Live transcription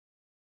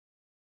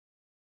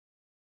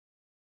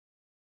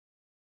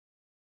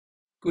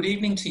Good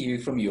evening to you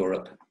from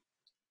Europe.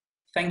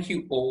 Thank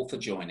you all for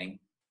joining.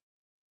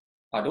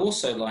 I'd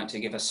also like to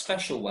give a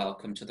special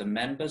welcome to the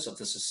members of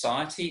the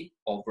Society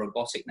of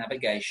Robotic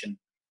Navigation,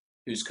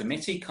 whose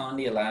committee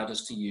kindly allowed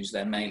us to use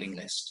their mailing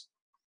list.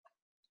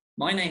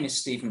 My name is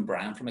Stephen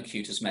Brown from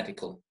Acutus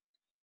Medical.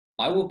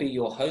 I will be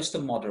your host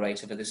and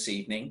moderator for this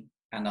evening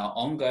and our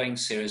ongoing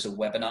series of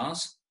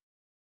webinars,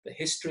 The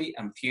History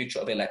and Future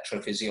of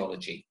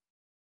Electrophysiology.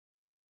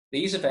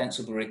 These events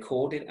will be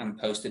recorded and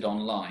posted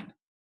online.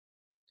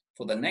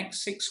 For the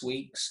next 6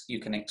 weeks, you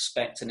can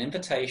expect an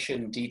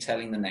invitation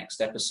detailing the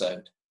next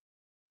episode.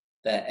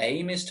 Their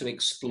aim is to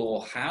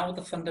explore how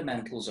the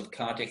fundamentals of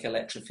cardiac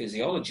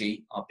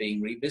electrophysiology are being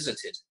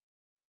revisited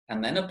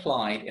and then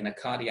applied in a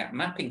cardiac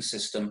mapping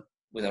system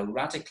with a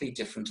radically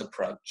different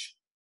approach.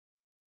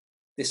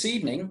 This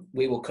evening,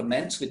 we will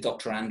commence with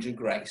Dr. Andrew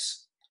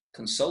Grace,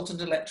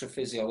 consultant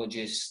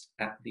electrophysiologist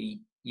at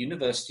the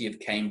University of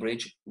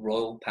Cambridge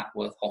Royal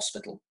Papworth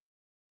Hospital.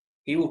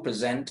 He will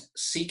present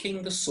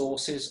Seeking the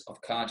Sources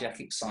of Cardiac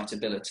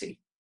Excitability.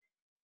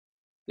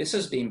 This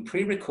has been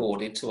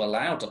pre-recorded to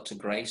allow Dr.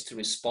 Grace to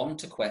respond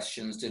to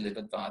questions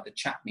delivered via the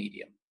chat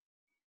medium.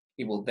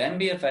 He will then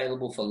be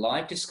available for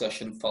live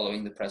discussion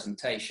following the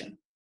presentation.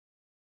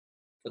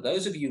 For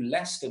those of you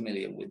less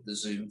familiar with the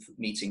Zoom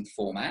meeting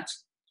format,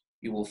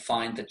 you will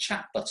find the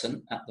chat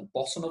button at the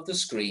bottom of the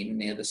screen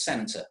near the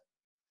center.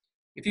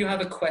 If you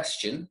have a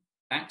question,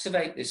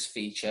 activate this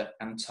feature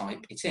and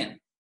type it in.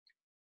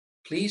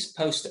 Please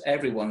post to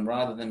everyone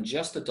rather than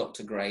just to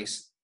Dr.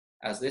 Grace,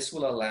 as this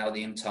will allow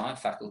the entire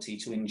faculty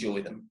to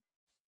enjoy them.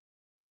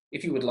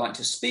 If you would like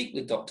to speak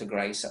with Dr.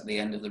 Grace at the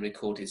end of the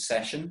recorded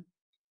session,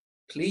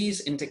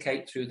 please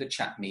indicate through the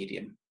chat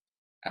medium,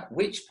 at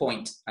which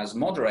point, as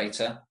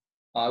moderator,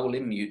 I will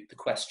unmute the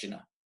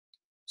questioner.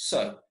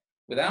 So,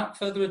 without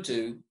further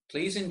ado,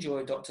 please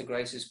enjoy Dr.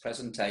 Grace's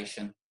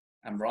presentation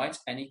and write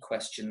any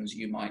questions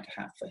you might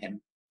have for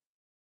him.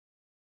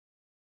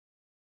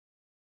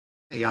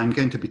 I'm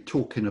going to be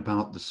talking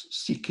about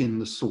seeking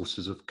the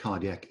sources of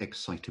cardiac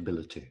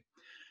excitability.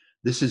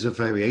 This is a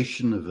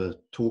variation of a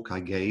talk I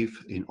gave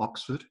in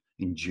Oxford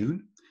in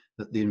June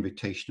at the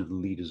invitation of the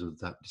leaders of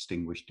that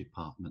distinguished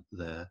department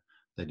there,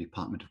 the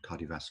Department of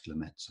Cardiovascular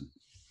Medicine.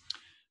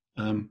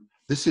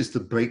 This is the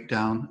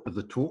breakdown of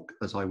the talk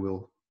as I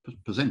will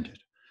present it.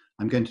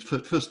 I'm going to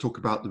first talk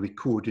about the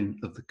recording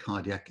of the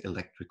cardiac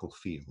electrical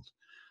field.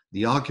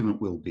 The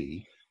argument will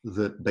be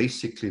that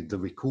basically the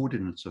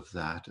recordings of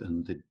that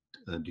and the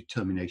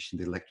determination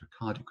of the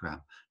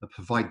electrocardiogram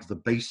provides the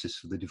basis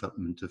for the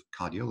development of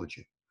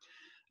cardiology.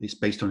 It's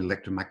based on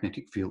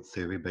electromagnetic field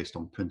theory based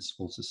on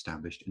principles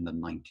established in the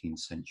 19th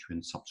century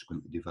and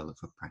subsequently developed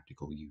for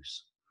practical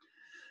use.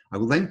 I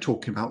will then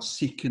talk about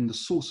seeking the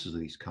sources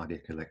of these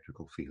cardiac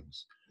electrical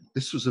fields.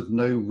 This was of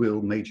no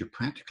real major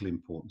practical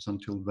importance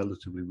until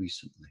relatively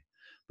recently,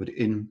 but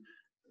in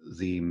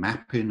the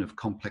mapping of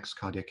complex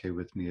cardiac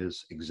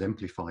arrhythmias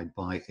exemplified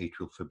by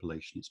atrial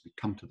fibrillation, it's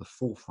become to the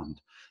forefront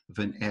of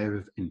an area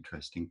of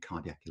interest in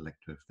cardiac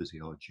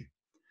electrophysiology.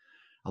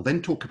 I'll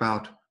then talk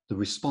about the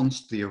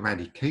response to the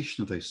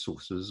eradication of those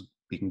sources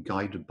being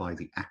guided by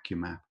the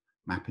AcuMap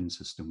mapping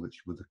system,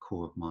 which was the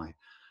core of my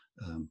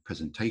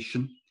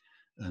presentation,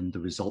 and the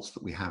results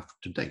that we have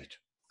to date.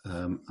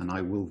 And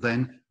I will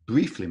then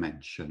briefly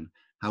mention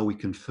how we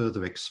can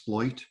further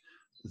exploit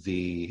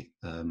the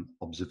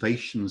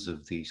observations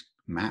of these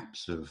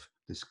maps of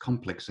this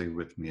complex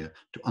arrhythmia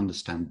to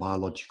understand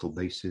biological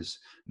basis,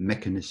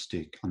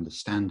 mechanistic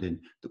understanding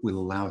that will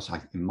allow us,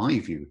 in my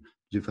view,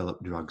 to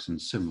develop drugs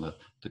and similar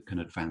that can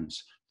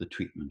advance the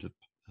treatment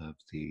of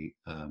the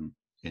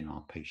in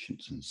our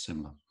patients and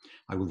similar.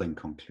 I will then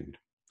conclude.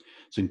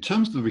 So in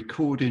terms of the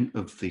recording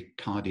of the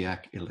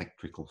cardiac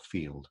electrical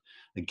field,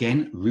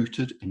 again,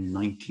 rooted in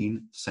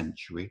 19th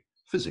century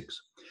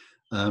physics.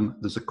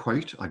 There's a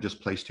quote I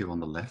just placed here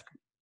on the left.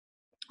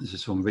 This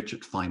is from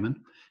Richard Feynman.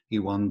 He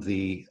won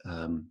the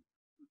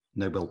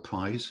Nobel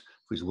Prize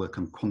for his work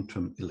on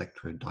quantum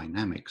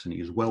electrodynamics, and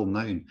he is well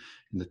known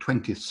in the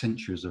 20th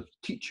century as a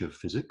teacher of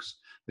physics,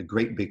 a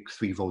great big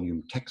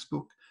 3-volume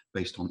textbook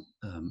based on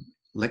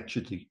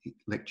lectures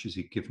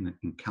he'd given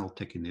in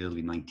Caltech in the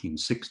early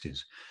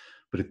 1960s.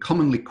 But a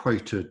commonly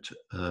quoted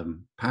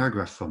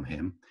paragraph from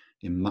him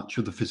in much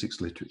of the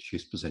physics literature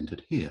is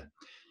presented here.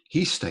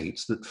 He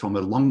states that from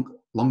a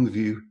long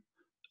view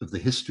of the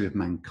history of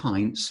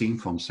mankind, seen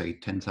from, say,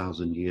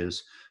 10,000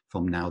 years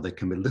from now, there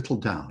can be little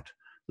doubt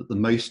that the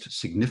most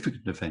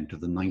significant event of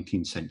the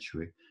 19th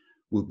century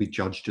will be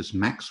judged as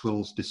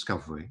Maxwell's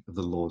discovery of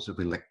the laws of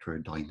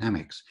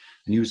electrodynamics.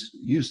 And he was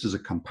used as a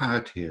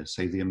comparator here,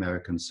 say, the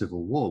American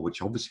Civil War,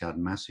 which obviously had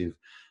massive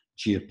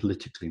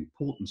geopolitical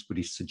importance, but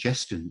he's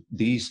suggesting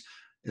these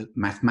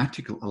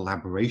mathematical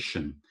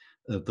elaboration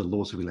of the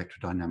laws of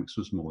electrodynamics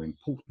was more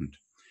important.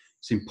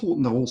 It's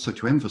important also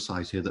to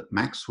emphasize here that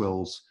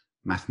Maxwell's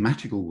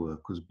mathematical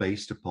work was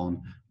based upon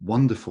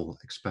wonderful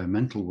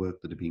experimental work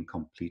that had been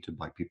completed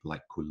by people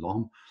like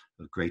Coulomb,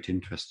 of great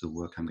interest, the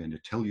work I'm going to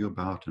tell you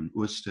about, and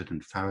Oersted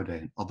and Faraday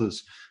and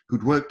others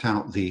who'd worked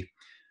out the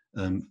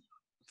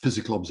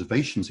physical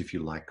observations, if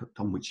you like,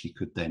 on which he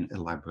could then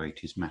elaborate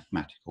his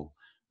mathematical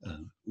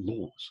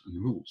laws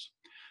and rules.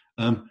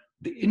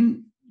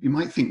 You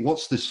might think,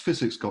 what's this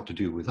physics got to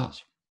do with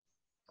us?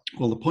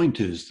 Well, the point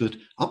is that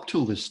up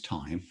till this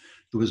time,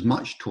 there was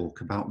much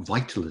talk about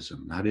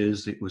vitalism. That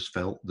is, it was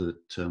felt that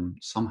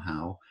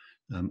somehow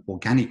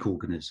organic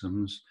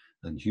organisms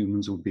and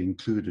humans would be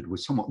included were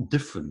somewhat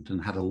different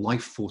and had a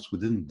life force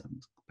within them.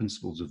 The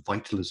principles of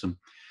vitalism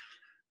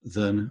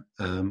then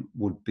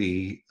would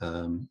be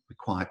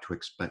required to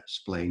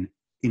explain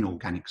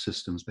inorganic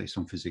systems based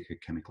on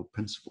physicochemical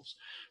principles.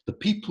 The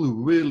people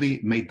who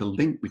really made the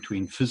link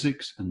between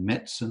physics and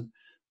medicine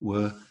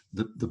were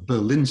the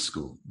Berlin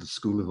School, the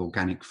School of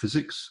Organic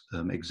Physics,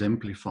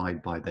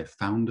 exemplified by their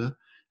founder,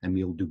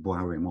 Émile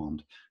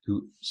Dubois-Reymond,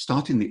 who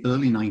starting in the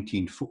early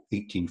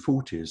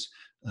 1840s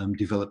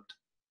developed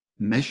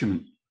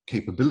measurement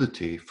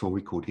capability for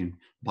recording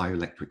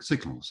bioelectric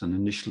signals and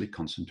initially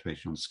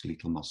concentrated on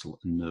skeletal muscle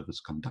and nervous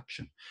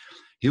conduction.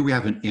 Here we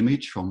have an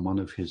image from one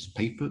of his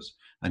papers,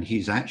 and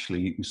he's actually,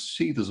 you can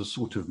see there's a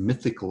sort of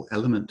mythical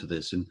element to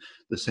this in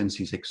the sense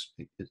he's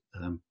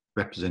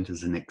represented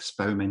as an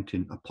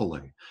experimenting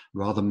Apollo,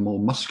 rather more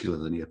muscular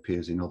than he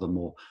appears in other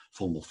more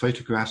formal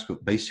photographs,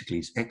 but basically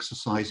he's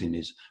exercising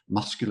his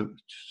musculature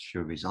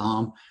of his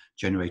arm,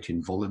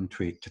 generating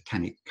voluntary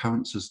tetanic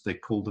currents, as they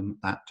called them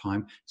at that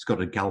time. He's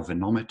got a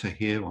galvanometer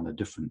here on a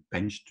different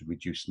bench to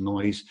reduce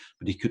noise,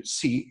 but he could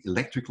see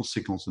electrical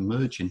signals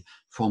emerging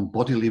from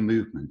bodily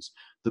movements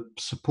that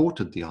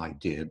supported the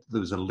idea that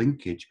there was a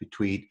linkage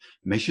between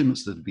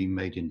measurements that had been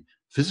made in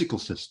physical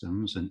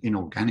systems and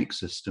inorganic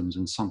systems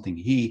and something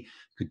he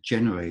could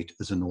generate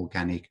as an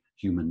organic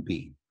human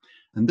being.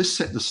 And this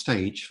set the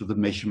stage for the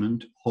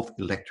measurement of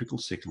electrical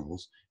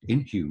signals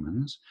in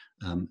humans,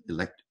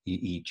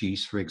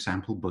 EEGs, for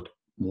example, but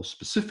more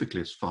specifically,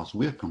 as far as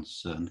we're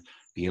concerned,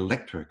 the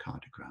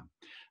electrocardiogram.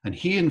 And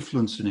he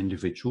influenced an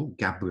individual,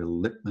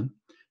 Gabriel Lippmann,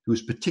 who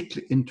was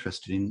particularly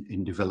interested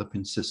in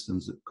developing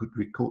systems that could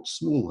record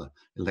smaller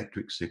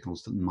electric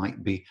signals that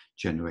might be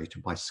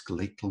generated by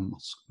skeletal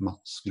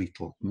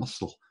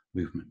muscle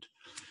movement.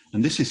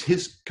 And this is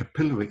his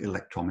capillary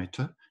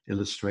electrometer,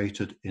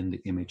 illustrated in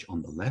the image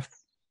on the left.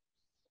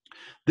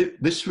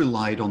 This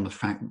relied on the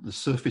fact that the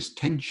surface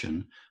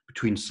tension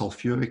between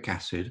sulfuric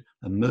acid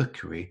and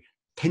mercury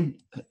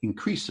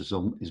increases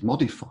or is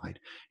modified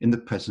in the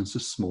presence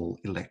of small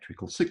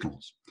electrical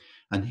signals.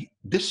 And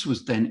this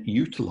was then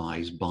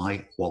utilized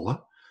by Waller,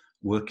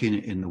 working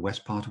in the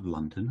west part of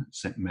London,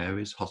 St.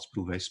 Mary's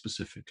Hospital very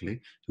specifically,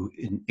 who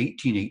in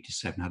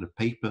 1887 had a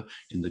paper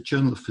in the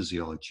Journal of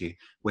Physiology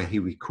where he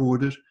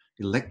recorded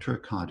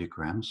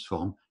electrocardiograms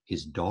from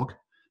his dog,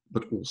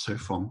 but also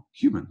from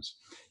humans.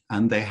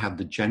 And they had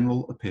the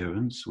general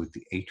appearance with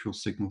the atrial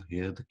signal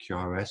here, the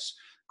QRS,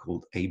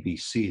 called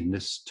ABC in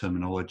this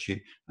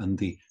terminology, and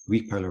the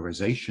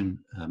repolarization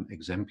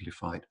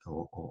exemplified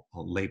or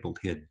labeled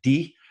here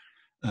D,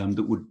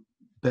 that would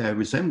bear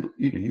resemblance,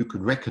 you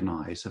could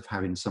recognize of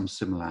having some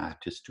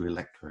similarities to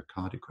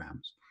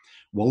electrocardiograms.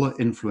 Waller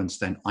influenced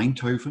then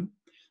Eindhoven,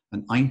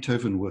 and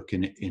Eindhoven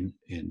working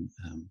in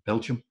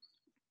Belgium,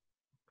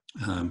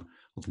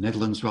 or the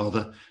Netherlands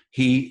rather,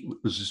 he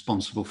was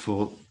responsible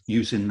for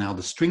using now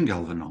the string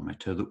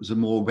galvanometer that was a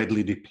more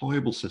readily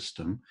deployable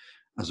system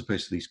as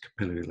opposed to these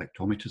capillary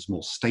electrometers,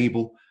 more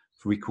stable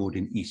for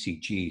recording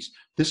ECGs.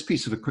 This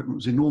piece of equipment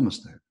was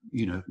enormous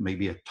though,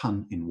 maybe a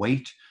ton in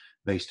weight,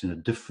 based in a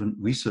different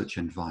research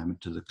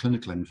environment to the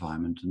clinical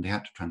environment, and they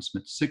had to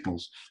transmit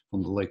signals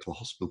from the local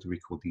hospital to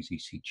record these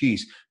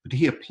ECGs. But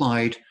he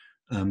applied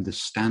the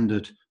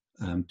standard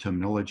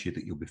terminology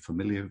that you'll be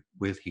familiar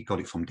with. He got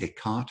it from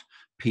Descartes,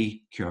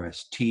 P,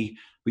 QRS, T,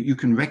 but you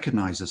can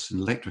recognize this. An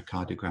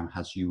electrocardiogram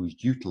has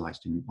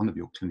utilized in one of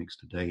your clinics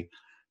today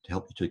to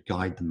help you to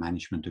guide the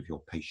management of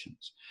your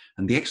patients.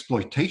 And the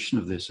exploitation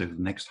of this over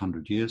the next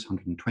 100 years,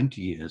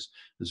 120 years,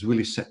 has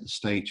really set the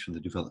stage for the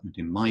development,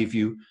 in my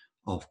view,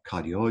 of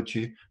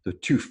cardiology. There are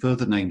two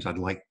further names I'd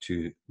like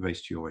to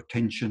raise to your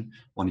attention.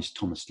 One is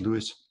Thomas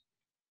Lewis,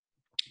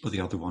 but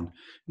the other one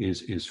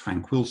is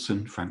Frank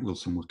Wilson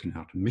working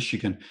out of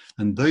Michigan.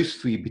 And those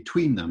three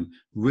between them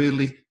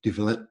really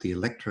developed the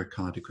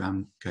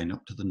electrocardiogram going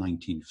up to the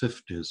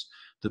 1950s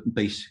that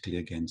basically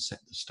again set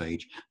the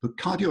stage. But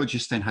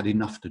cardiologists then had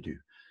enough to do.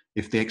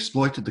 If they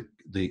exploited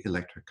the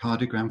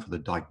electrocardiogram for the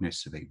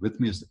diagnosis of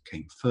arrhythmias that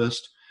came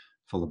first,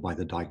 followed by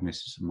the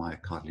diagnosis of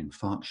myocardial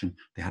infarction,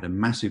 they had a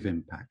massive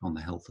impact on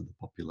the health of the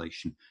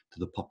population to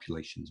the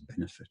population's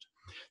benefit.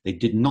 They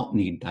did not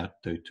need that,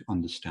 though, to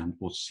understand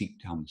or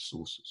seek down the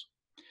sources.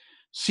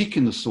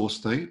 Seeking the source,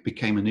 though,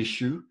 became an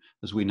issue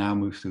as we now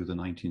move through the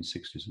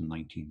 1960s and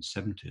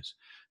 1970s.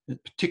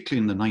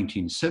 Particularly in the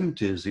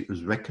 1970s, it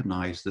was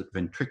recognized that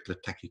ventricular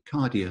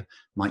tachycardia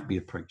might be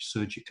approached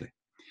surgically.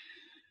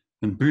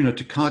 And Bruno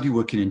Taccardi,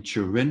 working in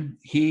Turin,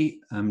 he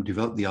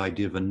developed the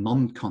idea of a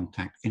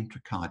non-contact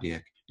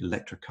intracardiac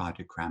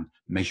electrocardiogram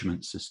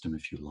measurement system,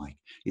 if you like.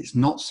 It's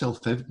not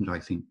self-evident, I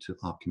think, to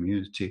our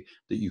community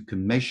that you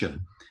can measure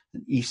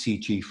an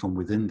ECG from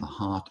within the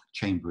heart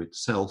chamber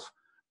itself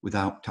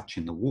without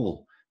touching the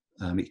wall.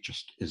 It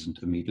just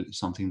isn't immediately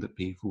something that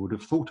people would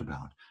have thought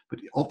about. But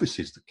it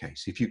obviously is the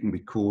case. If you can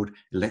record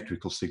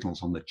electrical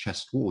signals on the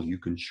chest wall, you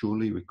can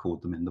surely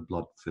record them in the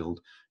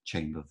blood-filled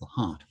chamber of the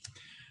heart.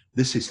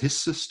 This is his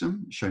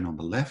system, shown on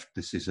the left.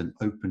 This is an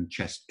open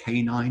chest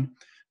canine.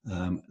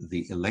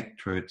 The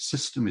electrode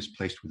system is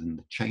placed within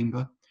the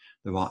chamber.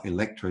 There are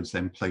electrodes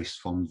then placed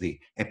from the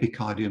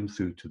epicardium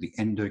through to the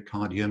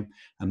endocardium,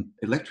 and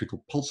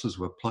electrical pulses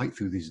were applied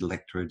through these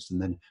electrodes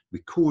and then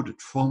recorded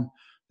from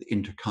the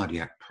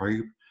intracardiac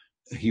probe.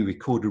 He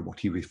recorded what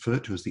he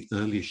referred to as the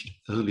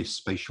earliest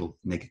spatial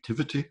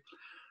negativity.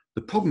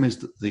 The problem is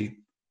that the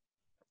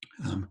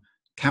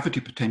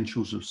cavity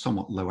potentials are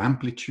somewhat low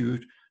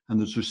amplitude, and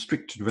there's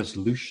restricted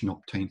resolution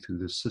obtained through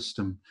this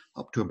system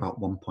up to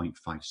about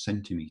 1.5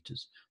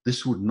 centimeters.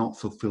 This would not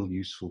fulfill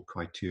useful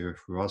criteria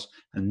for us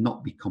and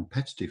not be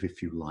competitive,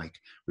 if you like,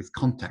 with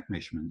contact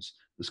measurements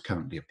that's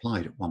currently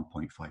applied at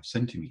 1.5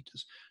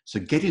 centimeters. So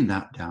getting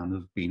that down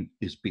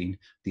has been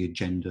the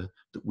agenda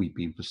that we've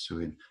been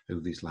pursuing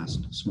over these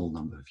last small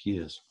number of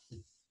years.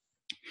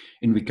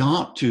 In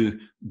regard to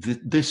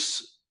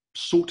this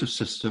sort of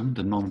system,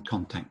 the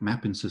non-contact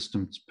mapping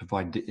systems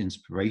provide the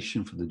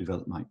inspiration for the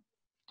development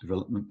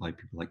by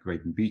people like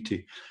Graydon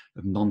Beatty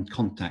of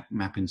non-contact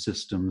mapping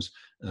systems,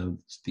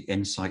 the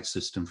EnSight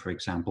system, for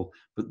example,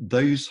 but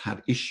those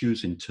had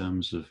issues in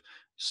terms of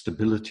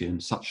stability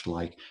and such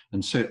like.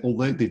 And so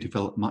although they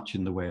developed much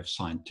in the way of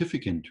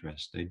scientific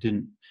interest, they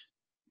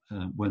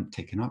weren't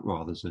taken up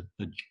rather as a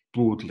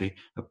broadly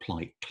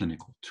applied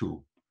clinical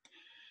tool.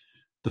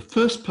 The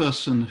first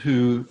person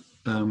who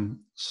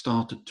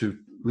started to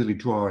really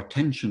draw our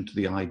attention to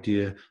the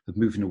idea of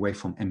moving away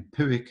from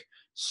empiric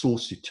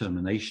source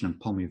determination and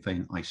pulmonary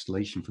vein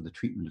isolation for the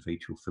treatment of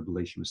atrial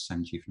fibrillation was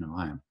Sanjeev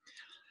Narayan.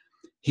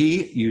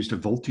 He used a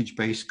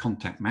voltage-based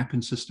contact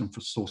mapping system for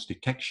source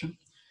detection.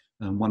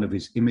 One of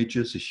his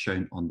images is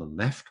shown on the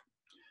left.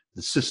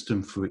 The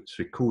system for its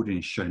recording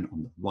is shown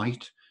on the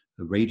right,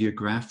 a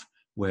radiograph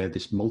where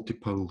this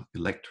multipole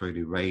electrode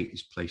array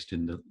is placed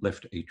in the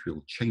left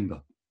atrial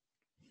chamber.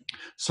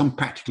 Some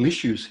practical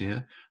issues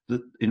here,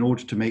 that in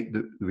order to make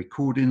the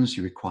recordings,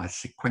 you require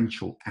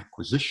sequential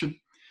acquisition,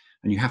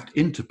 and you have to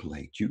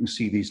interpolate. You can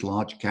see these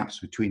large gaps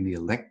between the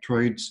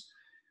electrodes,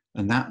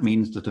 and that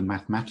means that a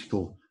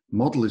mathematical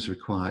model is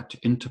required to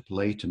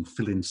interpolate and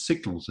fill in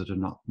signals that are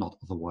not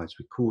otherwise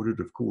recorded.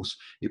 Of course,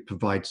 it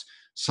provides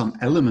some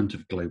element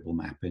of global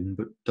mapping,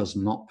 but does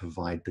not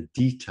provide the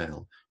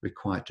detail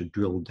required to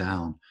drill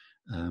down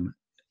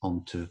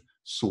onto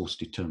source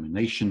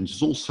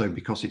determinations. Also,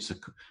 because it's a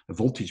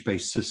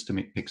voltage-based system,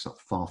 it picks up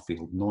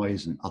far-field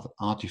noise and other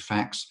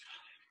artifacts,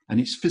 and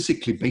it's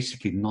physically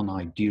basically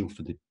non-ideal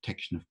for the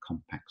detection of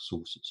compact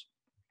sources.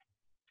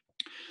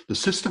 The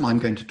system I'm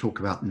going to talk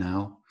about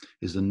now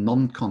is a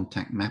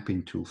non-contact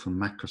mapping tool for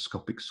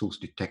macroscopic source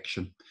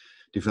detection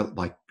developed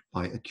by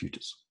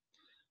Acutus.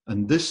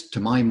 And this, to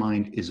my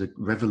mind, is a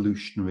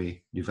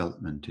revolutionary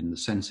development in the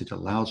sense it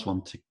allows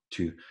one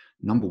to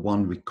number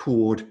one,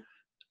 record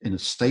in a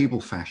stable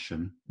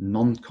fashion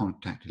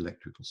non-contact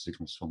electrical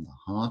signals from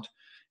the heart.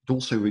 It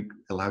also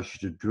allows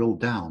you to drill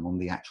down on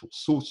the actual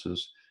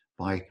sources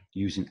by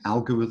using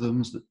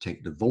algorithms that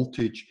take the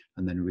voltage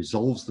and then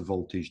resolves the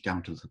voltage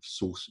down to the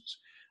sources.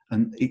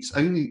 And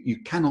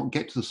you cannot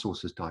get to the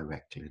sources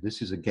directly.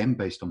 This is again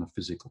based on a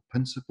physical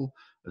principle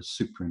of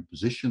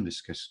superimposition. This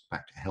goes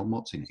back to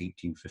Helmholtz in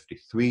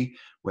 1853,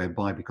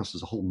 whereby because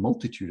there's a whole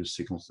multitude of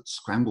signals that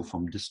scramble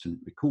from distant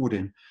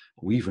recording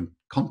or even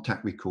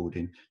contact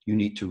recording, you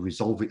need to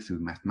resolve it through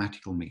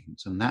mathematical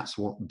means. And that's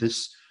what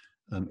this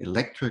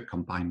electrode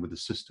combined with the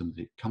system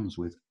that it comes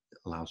with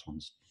allows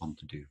one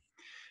to do.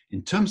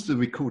 In terms of the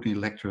recording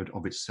electrode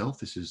of itself,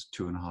 this is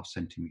 2.5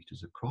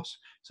 centimeters across.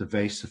 It's a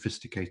very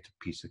sophisticated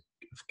piece of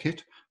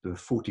kit. There are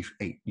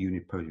 48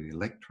 unipolar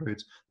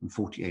electrodes and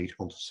 48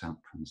 ultrasound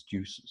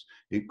transducers.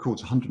 It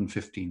records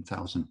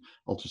 115,000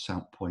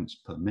 ultrasound points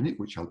per minute,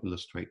 which I'll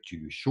illustrate to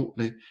you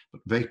shortly,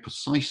 but very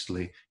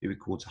precisely, it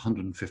records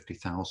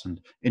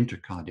 150,000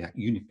 intracardiac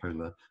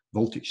unipolar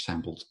voltage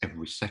samples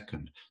every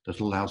second. That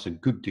allows a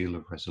good deal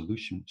of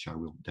resolution, which I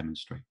will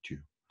demonstrate to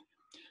you.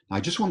 Now, I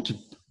just want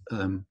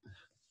to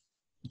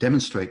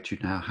demonstrate to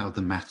you now how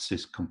the maths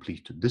is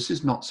completed. This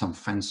is not some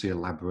fancy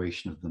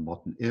elaboration of the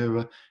modern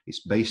era.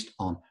 It's based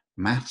on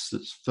maths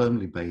that's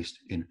firmly based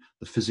in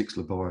the physics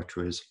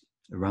laboratories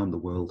around the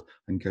world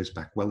and goes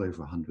back well over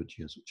 100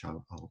 years, which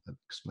I'll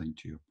explain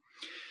to you.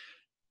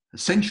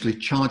 Essentially,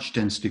 charge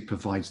density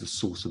provides the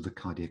source of the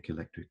cardiac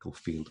electrical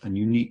field, and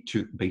you need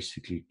to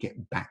basically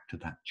get back to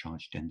that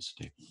charge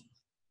density.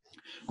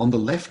 On the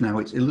left now,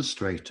 it's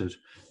illustrated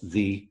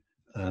the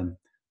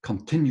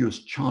continuous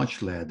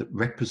charge layer that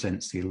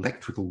represents the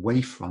electrical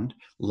wavefront,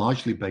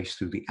 largely based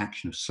through the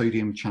action of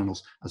sodium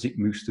channels as it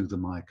moves through the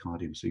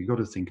myocardium. So you've got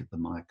to think of the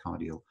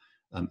myocardial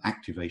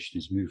activation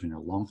is moving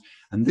along.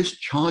 And this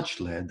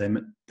charge layer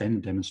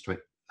then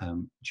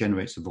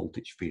generates a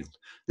voltage field.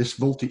 This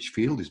voltage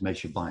field is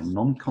measured by a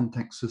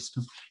non-contact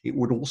system. It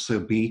would also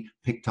be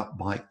picked up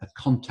by a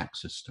contact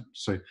system.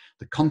 So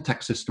the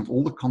contact system,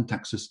 all the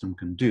contact system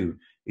can do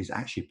is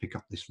actually pick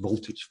up this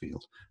voltage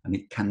field, and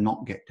it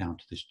cannot get down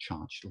to this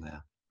charged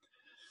layer.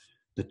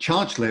 The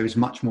charged layer is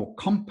much more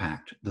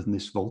compact than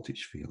this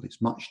voltage field.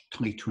 It's much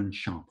tighter and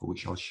sharper,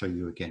 which I'll show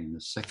you again in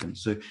a second.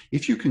 So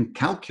if you can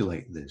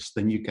calculate this,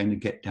 then you're going to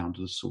get down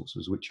to the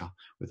sources which are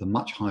with a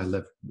much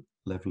higher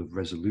level of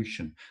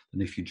resolution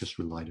than if you just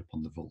relied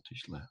upon the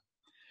voltage layer.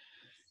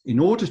 In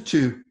order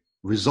to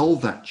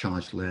resolve that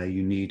charged layer,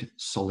 you need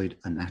solid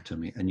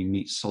anatomy, and you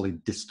need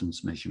solid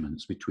distance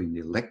measurements between the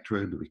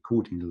electrode, the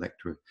recording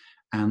electrode,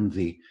 and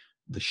the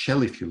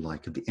shell, if you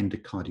like, of the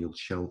endocardial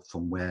shell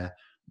from where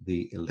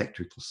the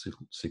electrical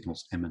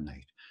signals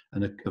emanate.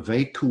 And a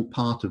very cool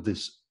part of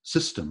this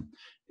system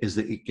is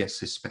that it gets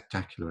this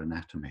spectacular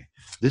anatomy.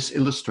 This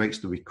illustrates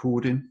the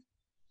recording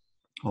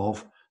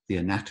of the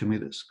anatomy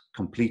that's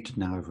completed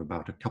now over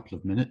about a couple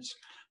of minutes.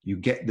 You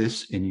get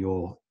this in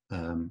your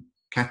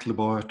cath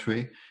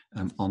laboratory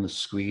on the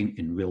screen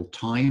in real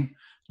time.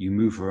 You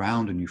move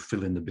around and you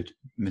fill in the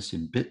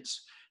missing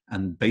bits,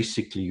 and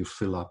basically you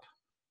fill up,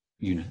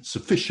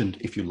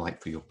 sufficient, if you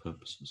like, for your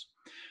purposes.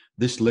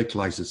 This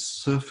localizes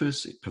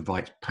surface. It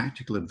provides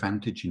practical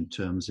advantage in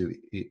terms of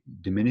it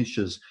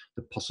diminishes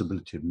the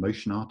possibility of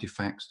motion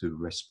artifacts through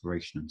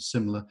respiration and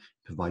similar.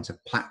 It provides a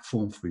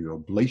platform for your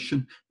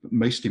ablation, but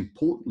most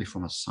importantly,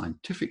 from a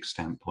scientific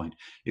standpoint,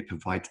 it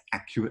provides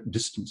accurate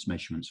distance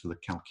measurements for the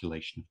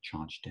calculation of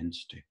charge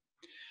density.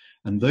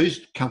 And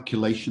those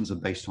calculations are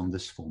based on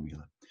this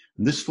formula.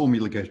 And this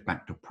formula goes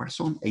back to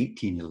Poisson,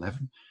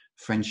 1811,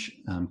 French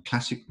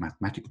classic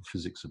mathematical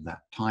physics of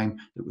that time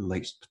that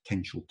relates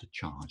potential to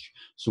charge.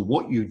 So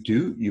what you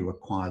do, you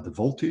acquire the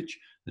voltage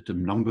at a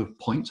number of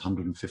points,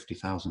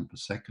 150,000 per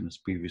second as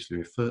previously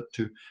referred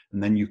to,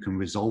 and then you can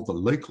resolve the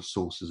local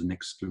sources and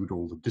exclude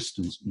all the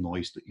distance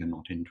noise that you're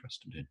not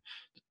interested in.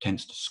 That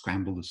tends to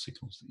scramble the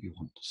signals that you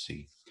want to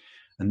see.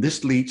 And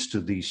this leads to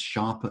these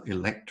sharper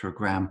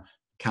electrogram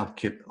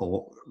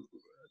or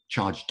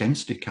charge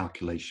density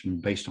calculation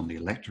based on the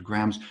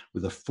electrograms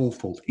with a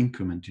fourfold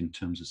increment in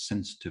terms of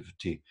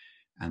sensitivity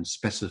and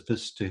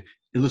specificity,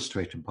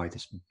 illustrated by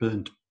this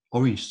burnt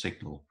orange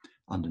signal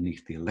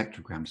underneath the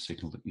electrogram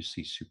signal that you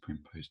see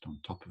superimposed on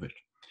top of it.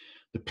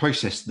 The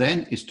process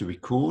then is to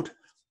record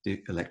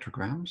the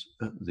electrograms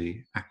at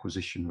the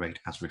acquisition rate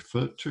as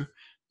referred to.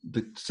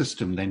 The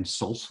system then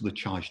solves for the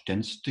charge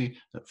density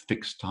at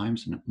fixed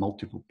times and at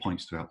multiple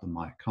points throughout the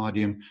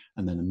myocardium,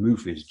 and then a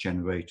movie is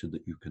generated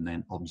that you can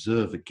then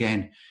observe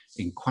again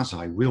in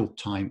quasi-real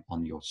time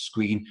on your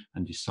screen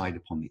and decide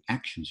upon the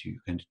actions you're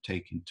going to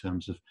take in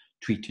terms of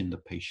treating the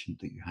patient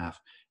that you have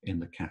in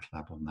the cath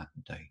lab on that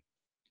day.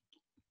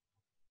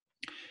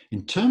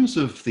 In terms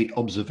of the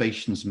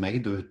observations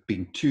made, there have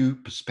been two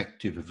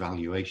prospective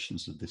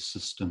evaluations of this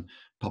system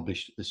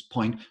published at this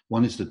point.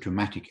 One is the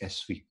dramatic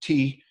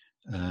SVT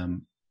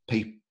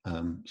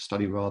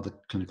study,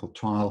 clinical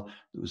trial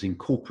that was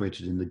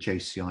incorporated in the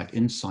JCI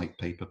Insight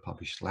paper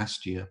published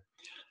last year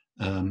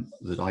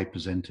that I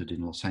presented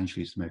in Los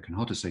Angeles American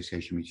Heart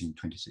Association meeting in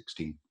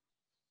 2016.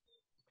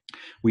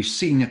 We've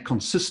seen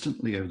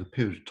consistently over the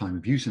period of time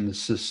of using the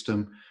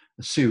system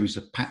a series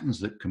of patterns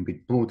that can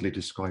be broadly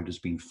described as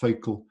being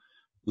focal,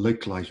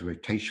 localized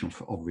rotational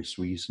for obvious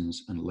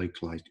reasons, and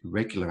localized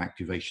irregular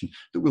activation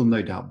that will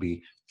no doubt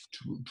be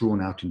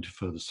drawn out into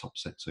further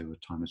subsets over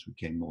time as we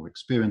gain more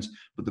experience.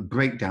 But the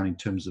breakdown in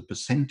terms of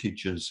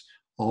percentages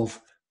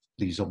of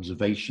these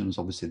observations,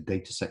 obviously the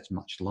data set's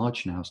much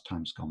larger now as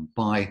time's gone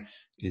by,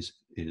 is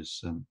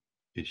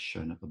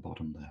shown at the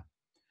bottom there.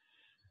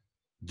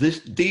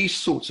 These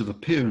sorts of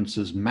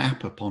appearances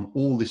map upon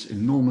all this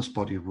enormous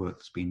body of work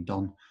that's been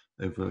done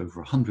over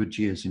 100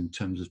 years in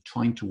terms of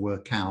trying to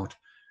work out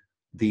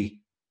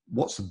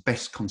what's the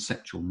best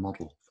conceptual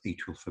model for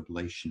atrial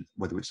fibrillation,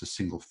 whether it's a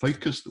single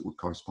focus that would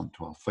correspond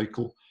to our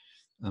focal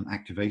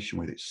activation,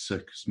 whether it's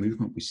circus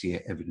movement, we see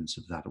evidence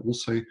of that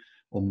also,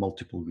 or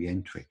multiple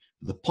re-entry.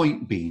 The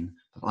point being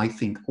that I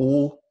think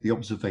all the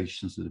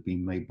observations that have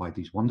been made by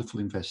these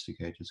wonderful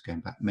investigators going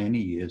back many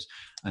years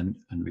and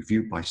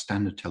reviewed by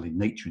Standard in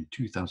Nature in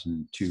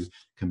 2002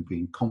 can be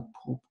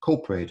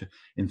incorporated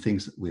in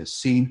things that we're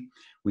seeing.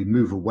 We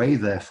move away,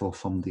 therefore,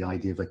 from the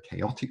idea of a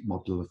chaotic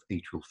model of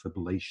atrial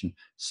fibrillation,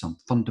 some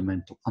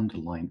fundamental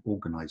underlying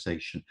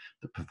organization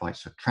that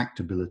provides for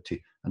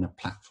tractability and a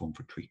platform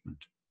for treatment.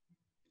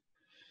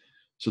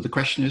 So the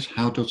question is,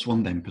 how does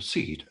one then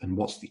proceed? And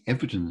what's the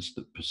evidence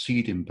that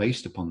proceeding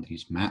based upon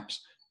these maps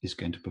is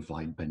going to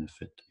provide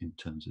benefit in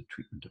terms of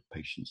treatment of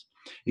patients?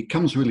 It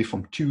comes really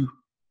from two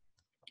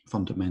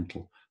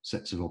fundamental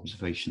sets of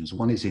observations.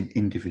 One is in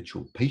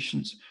individual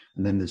patients,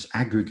 and then there's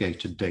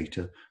aggregated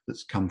data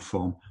that's come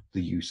from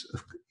the use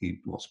of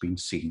what's been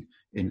seen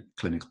in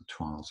clinical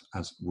trials,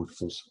 as would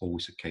also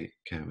always occur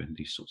in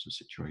these sorts of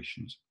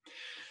situations.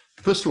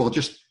 First of all,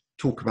 just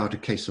talk about a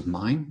case of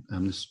mine.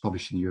 This is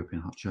published in the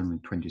European Heart Journal in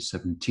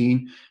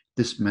 2017.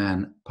 This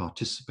man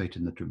participated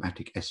in the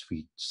dramatic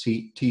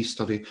SVT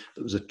study.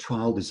 That was a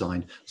trial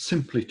designed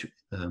simply to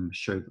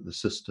show that the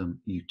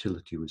system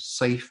utility was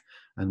safe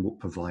and will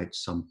provide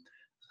some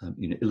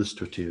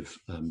illustrative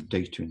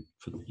data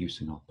for the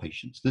use in our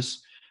patients.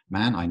 This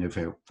man I know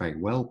very, very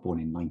well, born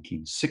in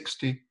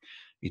 1960.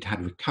 He'd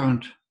had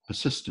recurrent,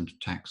 persistent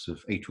attacks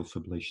of atrial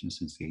fibrillation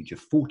since the age of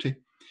 40.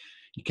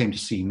 He came to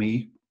see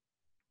me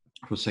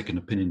for a second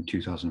opinion in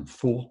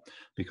 2004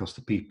 because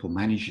the people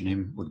managing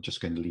him were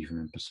just going to leave him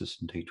in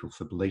persistent atrial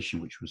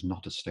fibrillation, which was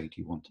not a state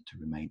he wanted to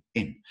remain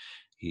in.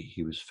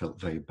 He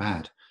felt very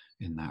bad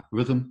in that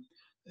rhythm.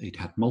 He'd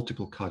had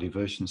multiple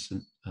cardioversions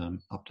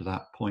up to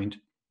that point,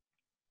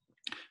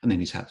 and then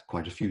he's had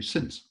quite a few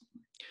since.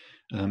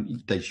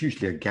 There's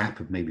usually a gap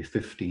of maybe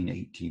 15,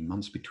 18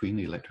 months between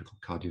the electrical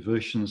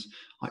cardioversions.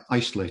 I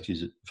isolated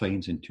his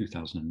veins in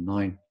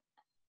 2009,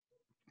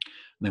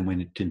 then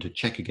went into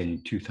check again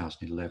in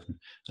 2011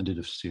 and did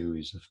a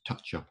series of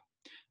touch-up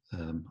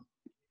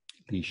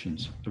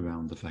lesions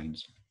around the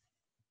veins.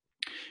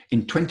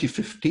 In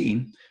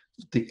 2015,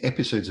 the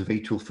episodes of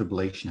atrial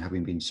fibrillation,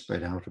 having been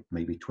spread out at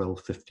maybe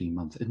 12,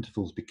 15-month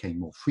intervals, became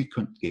more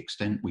frequent to the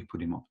extent we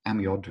put him on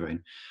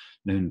amiodarone,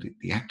 knowing that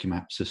the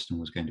Acumap system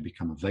was going to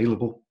become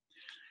available.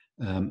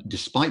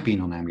 Despite being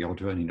on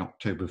amiodarone, in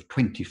October of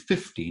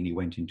 2015, he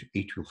went into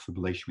atrial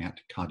fibrillation. We had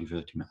to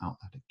cardiovert him out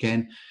that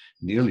again.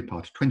 In the early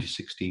part of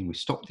 2016, we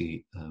stopped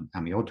the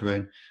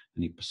amiodarone,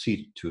 and he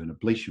proceeded to an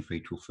ablation for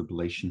atrial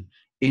fibrillation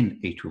in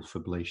atrial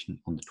fibrillation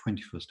on the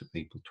 21st of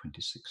April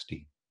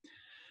 2016.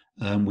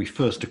 We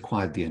first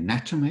acquired the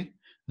anatomy,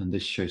 and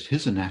this shows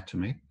his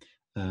anatomy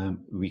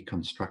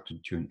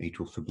reconstructed during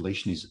atrial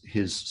fibrillation.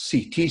 His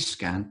CT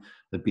scan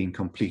had been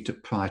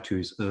completed prior to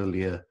his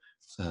earlier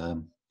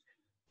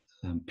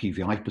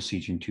PVI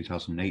procedure in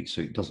 2008,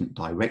 so it doesn't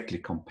directly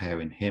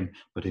compare in him,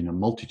 but in a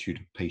multitude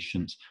of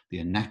patients, the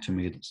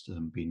anatomy that's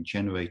been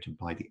generated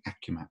by the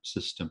Acumap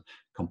system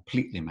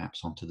completely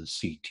maps onto the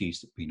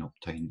CTs that have been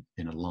obtained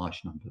in a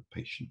large number of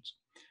patients.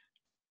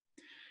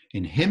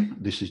 In him,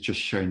 this is just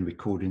showing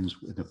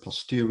recordings with a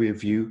posterior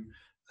view.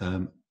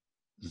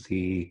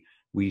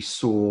 We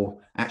saw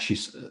actually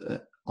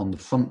on the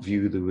front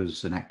view there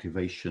was an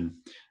activation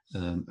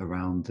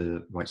around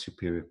the right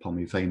superior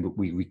pulmonary vein, but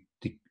we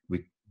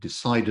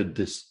decided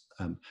this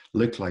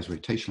localized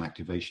rotational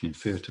activation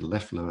inferior to the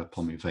left lower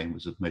pulmonary vein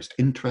was of most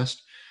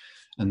interest,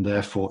 and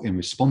therefore in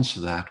response to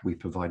that we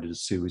provided a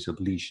series of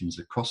lesions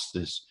across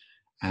this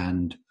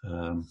and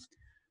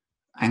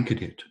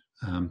anchored it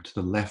to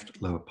the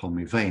left lower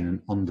pulmonary vein.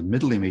 And on the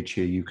middle image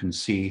here you can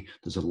see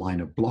there's a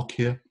line of block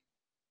here,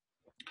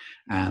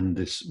 and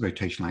this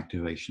rotational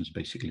activation has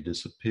basically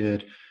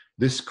disappeared.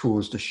 This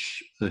caused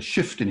a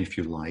shift in, if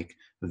you like,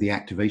 of the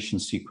activation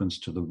sequence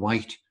to the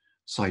right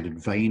sided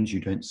veins. You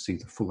don't see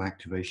the full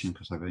activation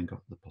because I've only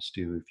got the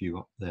posterior view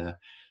up there.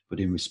 But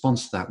in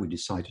response to that, we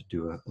decided to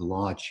do a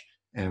large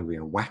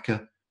area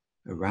whacker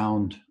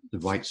around the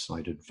right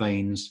sided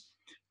veins.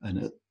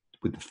 And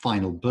with the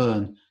final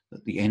burn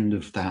at the end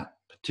of that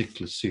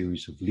particular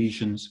series of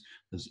lesions,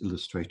 as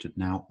illustrated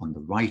now on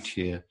the right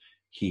here,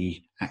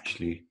 he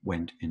actually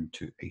went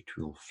into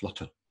atrial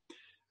flutter.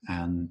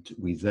 And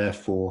we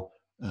therefore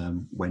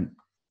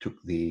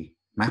took the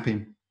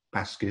mapping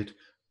basket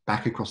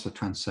back across the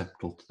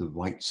transeptal to the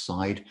right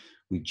side.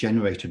 We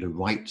generated a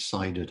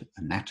right-sided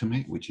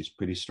anatomy, which is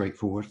pretty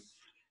straightforward.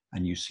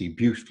 And you see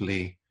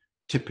beautifully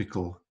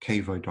typical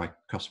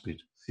cavo-tricuspid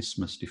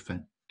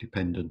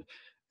isthmus-dependent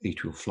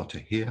atrial flutter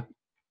here.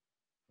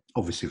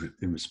 Obviously,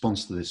 in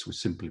response to this, we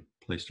simply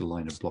placed a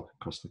line of block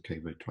across the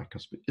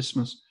cavo-tricuspid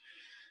isthmus.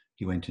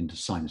 He went into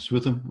sinus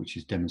rhythm, which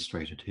is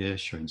demonstrated here,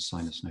 showing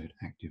sinus node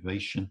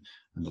activation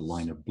and the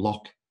line of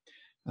block.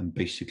 And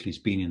basically he's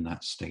been in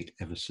that state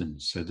ever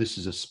since. So this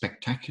is a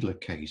spectacular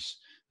case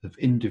of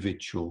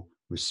individual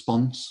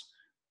response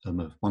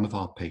of one of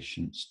our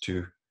patients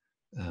to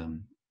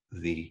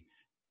the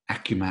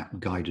Acumap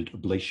guided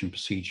ablation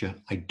procedure.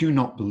 I do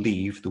not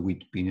believe that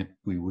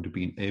we would have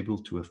been able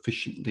to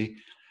efficiently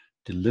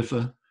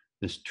deliver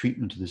this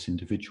treatment to this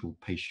individual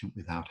patient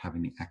without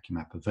having the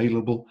Acumap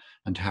available,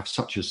 and to have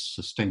such a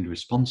sustained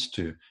response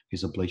to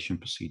his ablation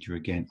procedure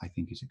again, I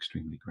think is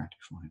extremely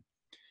gratifying.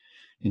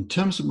 In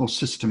terms of more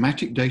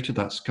systematic data,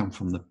 that's come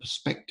from the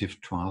Perspective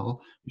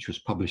trial, which was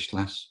published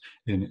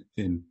in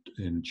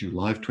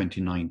July of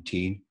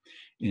 2019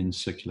 in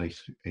Circulatory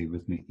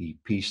Arrhythmia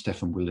EP.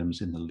 Stefan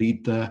Williams in the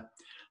lead there.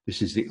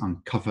 This is the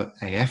Uncover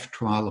AF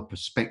trial, a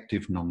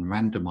prospective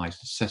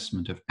non-randomized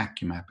assessment of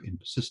Acumap in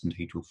persistent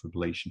atrial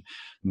fibrillation.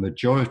 The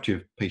majority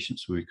of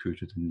patients were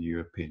recruited in the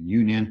European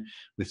Union,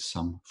 with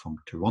some from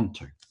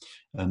Toronto.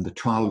 The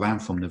trial ran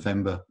from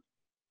November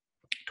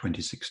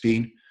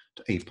 2016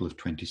 to April of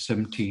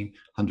 2017,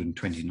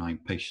 129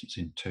 patients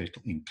in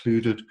total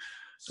included.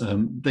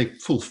 They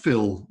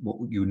fulfill what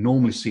you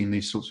normally see in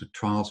these sorts of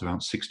trials,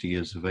 around 60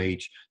 years of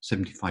age,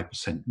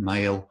 75%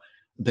 male.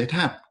 They'd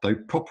had, though,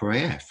 proper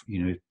AF,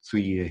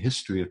 3-year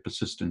history of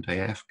persistent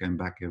AF going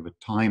back over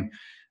time,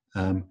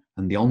 and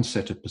the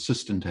onset of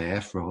persistent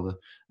AF rather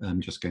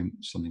just going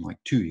something like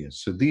 2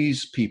 years. So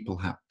these people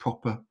have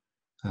proper,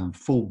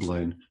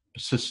 full-blown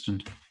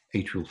persistent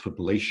atrial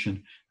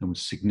fibrillation and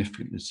was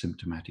significantly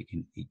symptomatic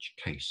in each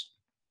case.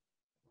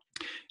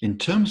 In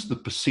terms of the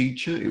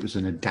procedure, it was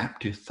an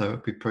adaptive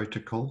therapy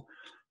protocol.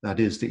 That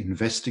is, the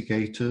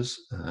investigators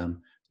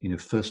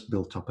first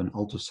built up an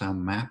ultrasound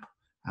map,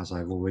 as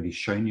I've already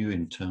shown you,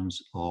 in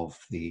terms of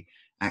the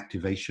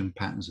activation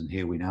patterns. And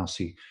here we now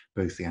see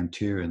both the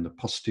anterior and the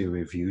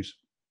posterior views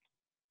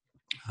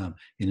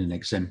in an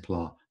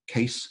exemplar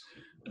case.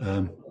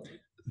 So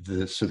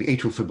the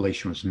atrial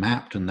fibrillation was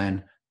mapped, and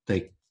then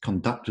they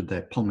conducted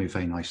their pulmonary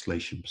vein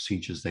isolation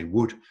procedures they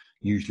would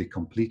usually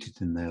completed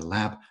in their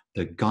lab.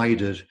 They're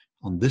guided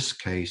on this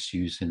case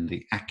using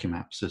the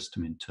AcuMap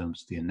system in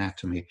terms of the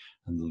anatomy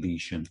and the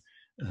lesion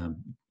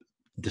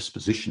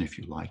disposition, if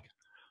you like.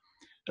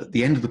 At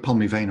the end of the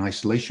pulmonary vein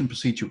isolation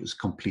procedure, it was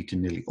complete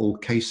in nearly all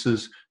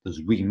cases.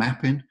 There's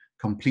remapping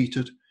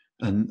completed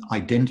and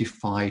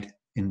identifying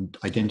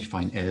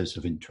areas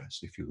of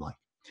interest, if you like.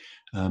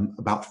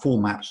 About 4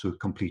 maps were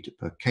completed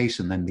per case,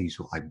 and then these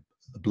were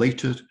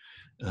ablated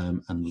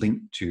and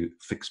linked to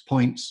fixed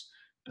points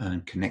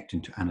and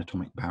connecting to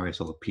anatomic barriers,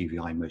 or the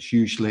PVI most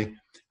usually,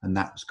 and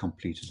that was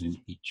completed in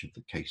each of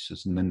the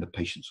cases. And then the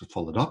patients were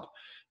followed up,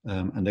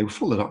 and they were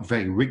followed up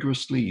very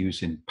rigorously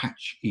using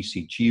patch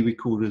ECG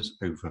recorders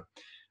over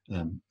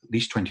at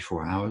least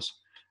 24 hours,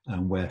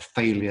 where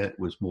failure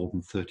was more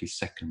than 30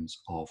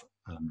 seconds of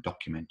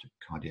documented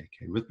cardiac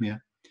arrhythmia.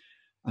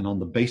 And on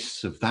the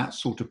basis of that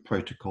sort of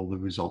protocol, the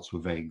results were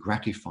very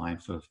gratifying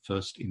for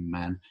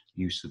first-in-man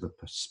use of a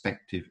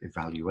prospective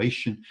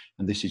evaluation.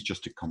 And this is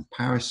just a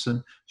comparison,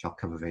 which I'll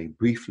cover very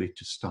briefly,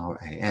 to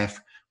STAR-AF,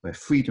 where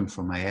freedom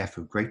from AF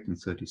of greater than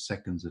 30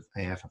 seconds of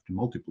AF after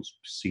multiple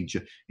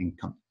procedure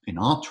in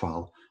our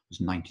trial was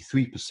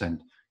 93%,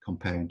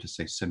 comparing to,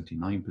 say,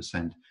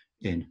 79%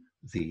 in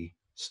the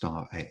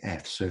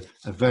STAR-AF. So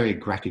a very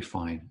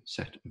gratifying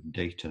set of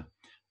data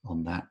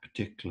on that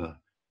particular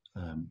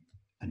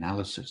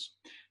analysis.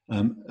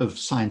 Of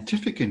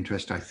scientific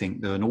interest, I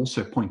think, though, and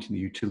also pointing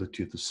the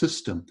utility of the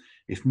system,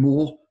 if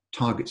more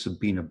targets have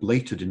been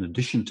ablated in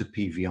addition to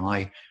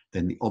PVI,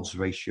 then the odds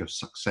ratio of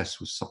success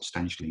was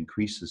substantially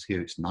increases.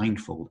 Here it's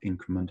 9-fold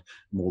increment,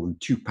 more than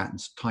 2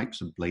 patterns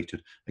types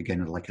ablated,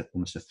 again, like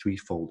almost a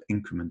 3-fold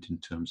increment in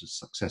terms of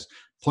success,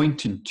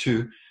 pointing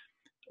to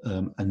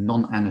a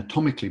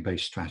non-anatomically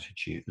based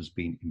strategy as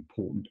being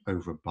important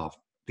over above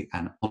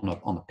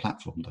on a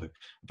platform, though,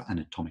 of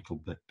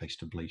anatomical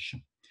based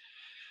ablation.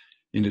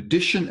 In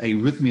addition,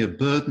 arrhythmia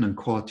burden and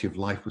quality of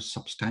life was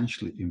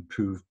substantially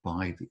improved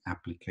by the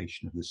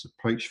application of this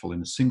approach.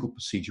 Following a single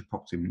procedure,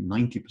 approximately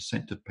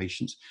 90% of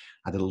patients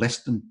had a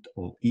less than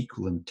or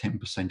equal than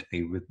 10%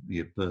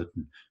 arrhythmia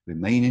burden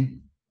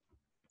remaining.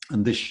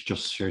 And this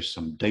just shows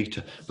some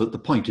data, but the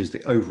point is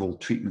the overall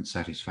treatment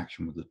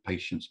satisfaction with the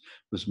patients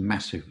was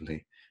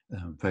massively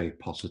very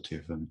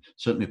positive, and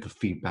certainly the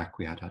feedback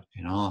we had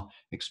in our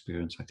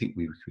experience, I think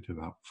we recruited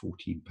about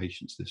 14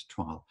 patients this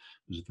trial,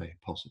 was very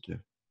positive.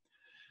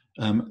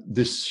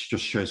 This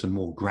just shows a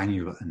more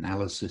granular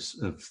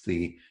analysis of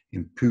the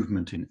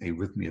improvement in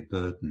arrhythmia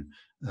burden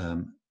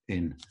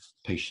in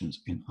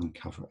patients in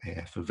UNCOVER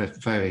AF, a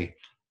very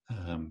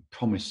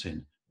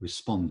promising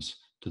response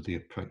to the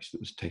approach that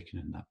was taken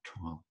in that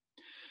trial.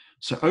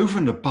 So over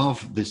and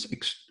above this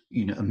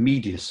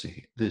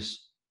immediacy,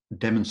 this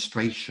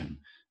demonstration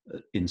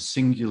in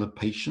singular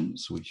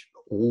patients, which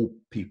all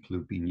people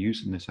who've been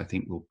using this, I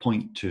think, will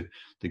point to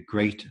the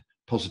great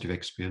positive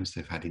experience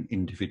they've had in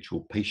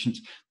individual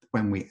patients.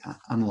 When we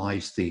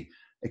analyze the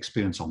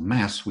experience en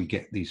masse, we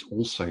get these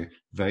also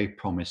very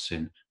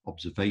promising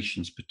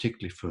observations,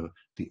 particularly for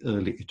the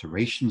early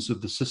iterations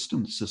of the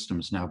system. The system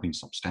has now been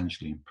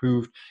substantially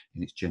improved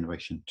in its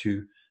generation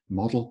 2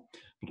 model,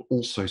 but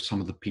also some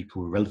of the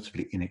people who are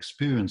relatively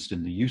inexperienced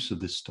in the use of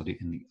this study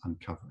in the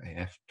UNCOVER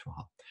AF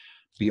trial.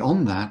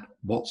 Beyond that,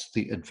 what's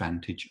the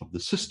advantage of the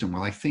system?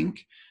 Well, I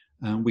think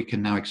we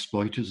can now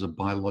exploit it as a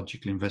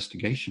biological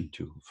investigation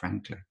tool,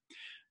 frankly.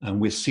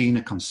 And we're seeing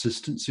a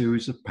consistent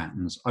series of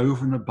patterns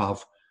over and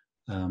above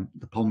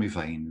the pulmonary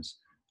veins.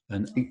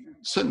 And it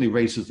certainly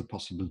raises the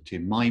possibility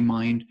in my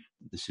mind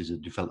that this is a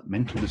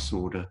developmental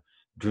disorder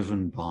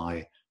driven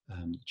by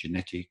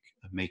genetic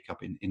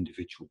makeup in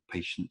individual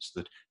patients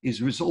that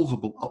is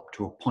resolvable up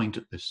to a point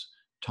at this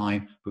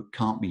time, but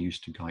can't be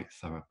used to guide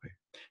therapy.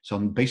 So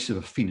on the basis of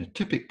a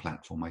phenotypic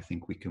platform, I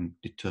think we can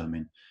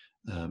determine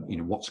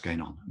what's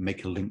going on,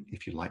 make a link,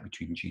 if you like,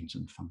 between genes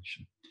and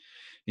function.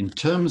 In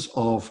terms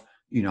of,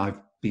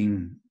 I've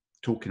been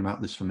talking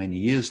about this for many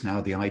years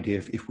now, the idea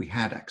of if we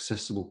had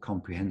accessible,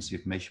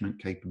 comprehensive measurement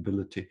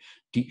capability,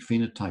 deep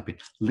phenotyping,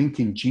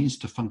 linking genes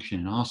to function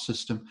in our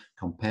system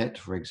compared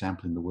to, for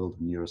example, in the world of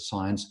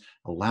neuroscience,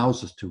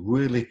 allows us to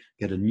really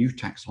get a new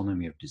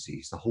taxonomy of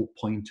disease, the whole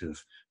point of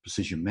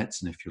precision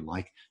medicine, if you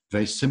like,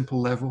 very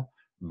simple level,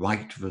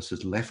 right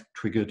versus left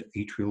triggered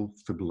atrial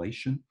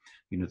fibrillation.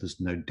 There's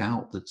no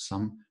doubt that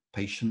some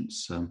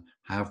patients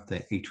have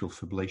their atrial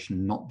fibrillation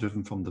not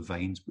driven from the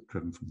veins, but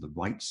driven from the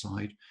right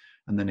side.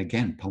 And then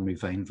again, pulmonary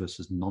vein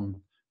versus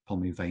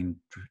non-pulmonary vein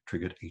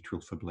triggered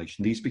atrial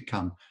fibrillation. These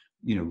become,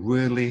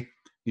 really,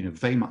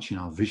 very much in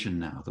our vision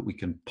now that we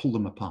can pull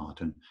them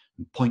apart and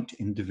point to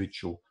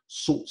individual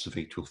sorts of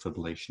atrial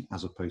fibrillation,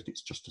 as opposed to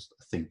it's just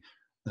a thing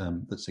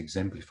that's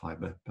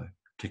exemplified by a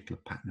particular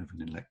pattern of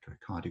an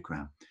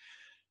electrocardiogram.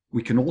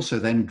 We can also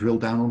then drill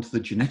down onto the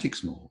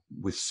genetics more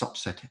with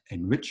subset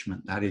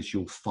enrichment. That is,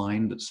 you'll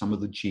find that some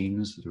of the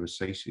genes that are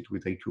associated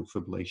with atrial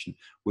fibrillation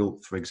will,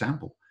 for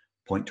example,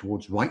 point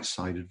towards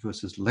right-sided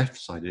versus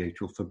left-sided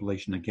atrial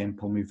fibrillation, again,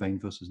 pulmonary vein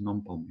versus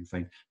non-pulmonary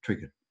vein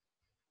triggered.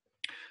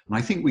 And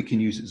I think we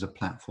can use it as a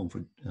platform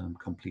for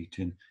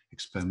completing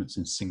experiments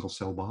in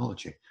single-cell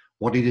biology.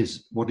 What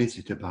is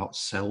it about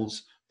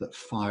cells that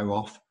fire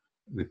off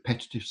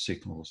repetitive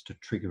signals to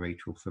trigger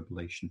atrial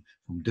fibrillation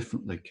from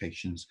different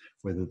locations,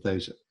 whether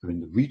those are in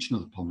the region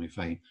of the pulmonary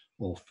vein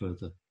or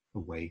further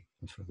away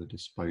and further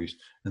disposed.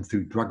 And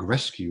through drug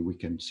rescue, we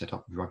can set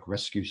up drug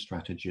rescue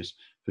strategies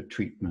for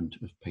treatment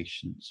of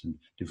patients and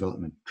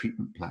development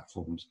treatment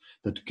platforms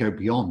that go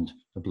beyond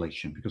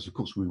ablation, because of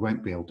course we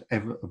won't be able to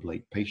ever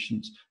ablate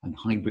patients, and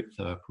hybrid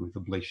therapy with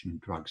ablation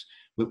and drugs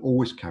will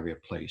always carry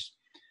a place.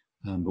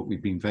 But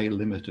we've been very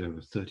limited over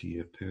a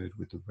 30-year period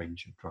with the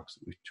range of drugs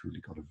that we've truly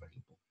got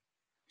available.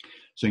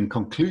 So in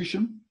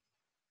conclusion,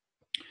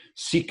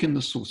 seeking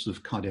the sources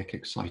of cardiac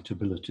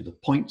excitability, the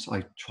points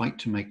I tried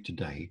to make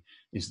today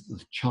is that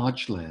the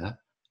charge layer,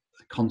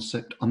 a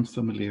concept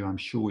unfamiliar, I'm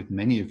sure, with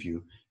many of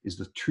you, is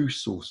the true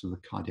source of the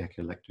cardiac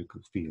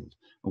electrical field.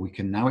 And we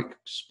can now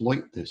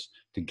exploit this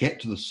to get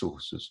to the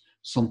sources,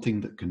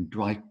 something that can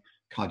drive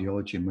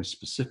cardiology, and more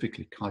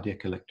specifically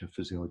cardiac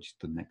electrophysiology,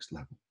 to the next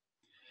level.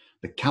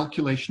 The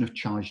calculation of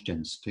charge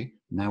density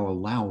now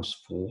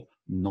allows for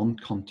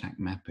non-contact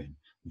mapping.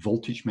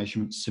 Voltage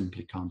measurements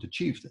simply can't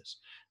achieve this.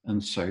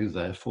 And so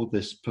therefore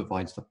this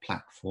provides the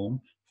platform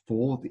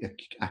for the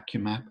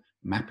AcuMap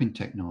mapping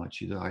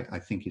technology that I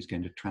think is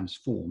going to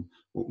transform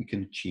what we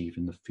can achieve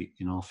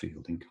in our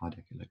field in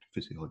cardiac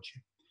electrophysiology.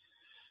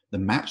 The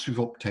maps we've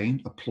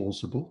obtained are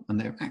plausible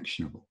and they're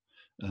actionable.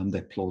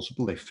 They're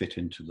plausible, they fit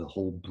into the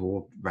whole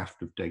broad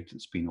raft of data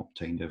that's been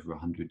obtained over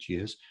 100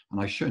 years. And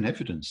I've shown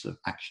evidence of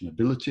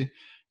actionability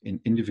in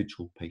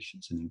individual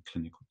patients and in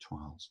clinical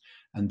trials.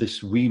 And this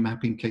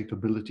remapping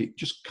capability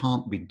just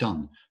can't be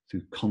done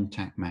through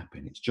contact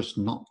mapping. It's just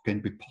not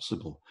going to be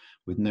possible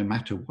with no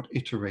matter what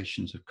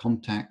iterations of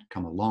contact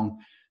come along,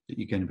 that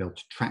you're going to be able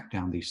to track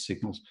down these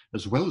signals,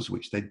 as well as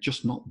which they're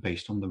just not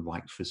based on the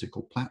right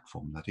physical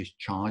platform, that is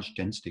charge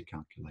density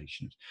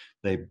calculations.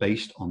 They're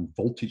based on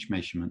voltage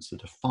measurements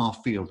that are far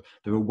field,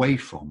 they're away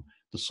from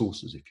the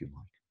sources, if you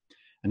like.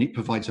 And it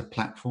provides a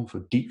platform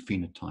for deep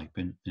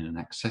phenotyping in an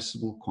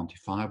accessible,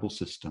 quantifiable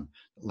system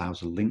that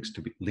allows a link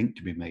to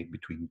be made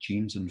between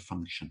genes and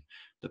function,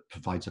 that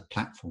provides a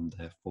platform,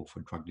 therefore, for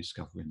drug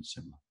discovery and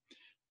similar.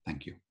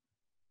 Thank you.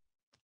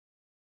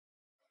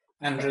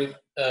 Andrew,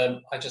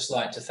 I'd just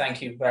like to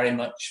thank you very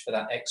much for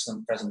that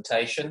excellent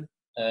presentation.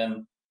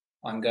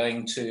 I'm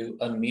going to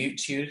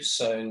unmute you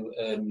so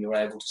you're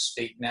able to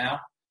speak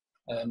now.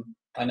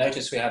 I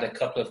noticed we had a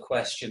couple of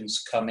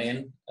questions come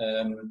in.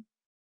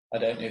 I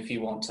don't know if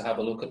you want to have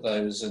a look at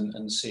those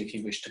and see if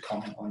you wish to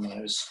comment on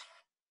those.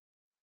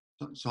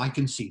 So I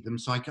can see them,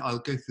 so I'll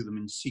go through them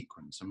in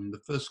sequence. I mean, the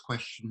first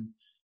question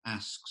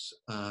asks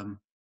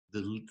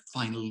the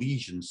final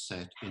lesion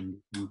set in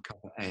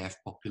Uncover AF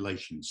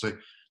population. So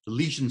the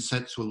lesion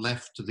sets were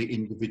left to the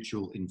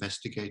individual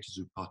investigators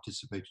who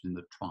participated in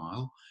the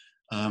trial.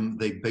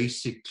 They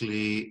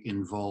basically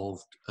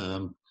involved,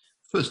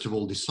 first of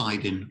all,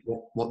 deciding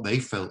what they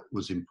felt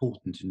was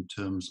important in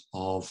terms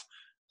of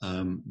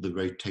the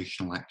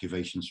rotational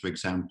activations, for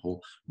example,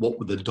 what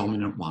were the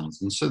dominant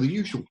ones. And so the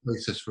usual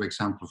process, for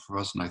example, for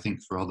us, and I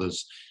think for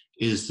others,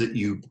 is that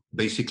you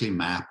basically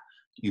map,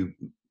 you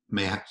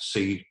may have to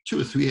see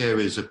 2 or 3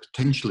 areas of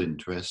potential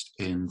interest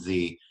in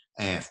the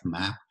AF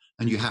map,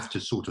 and you have to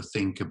sort of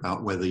think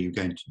about whether you're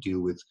going to deal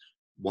with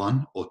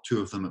 1 or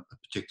 2 of them at a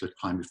particular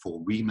time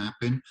before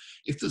remapping.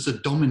 If there's a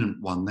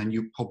dominant one, then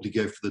you probably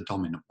go for the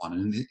dominant one.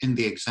 And in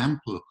the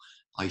example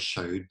I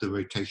showed, the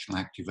rotational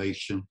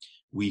activation,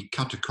 we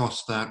cut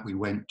across that, we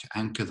went to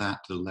anchor that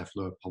to the left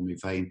lower pulmonary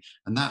vein,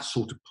 and that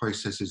sort of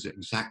process is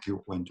exactly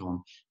what went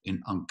on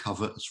in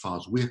Uncover as far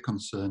as we're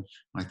concerned,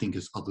 and I think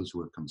as others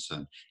were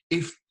concerned.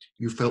 If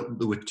you felt that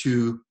there were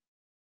 2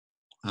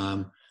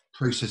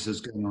 processes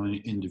going on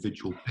in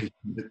individual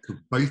patients that could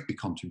both be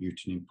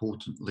contributing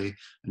importantly,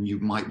 and you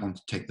might want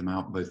to take them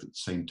out both at the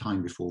same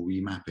time before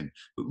remapping.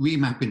 But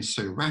remapping is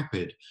so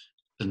rapid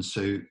and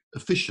so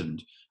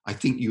efficient, I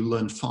think you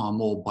learn far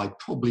more by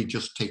probably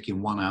just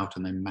taking one out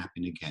and then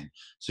mapping again.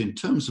 So in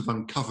terms of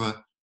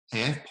Uncover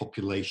AF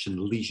population,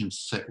 the lesion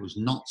set was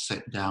not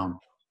set down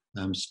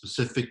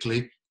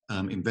specifically.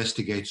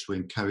 Investigators were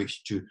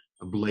encouraged to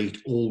ablate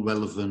all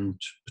relevant,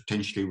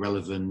 potentially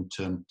relevant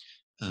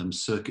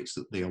circuits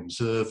that they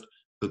observed,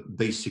 but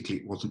basically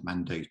it wasn't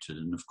mandated.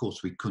 And of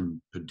course, we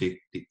couldn't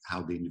predict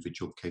how the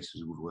individual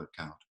cases would work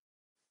out.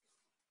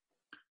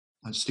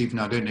 Stephen,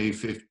 I don't know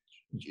if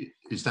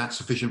is that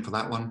sufficient for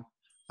that one?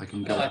 I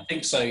can go. I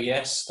think so,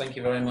 yes. Thank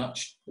you very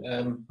much.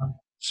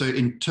 So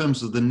in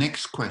terms of the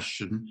next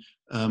question,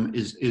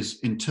 is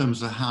in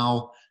terms of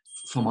how,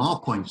 from our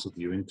points of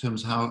view, in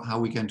terms of how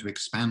we're going to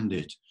expand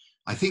it.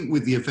 I think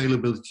with the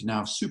availability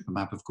now of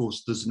SuperMap, of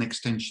course, there's an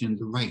extension in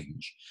the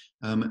range.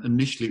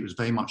 Initially, it was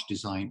very much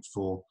designed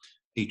for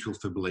atrial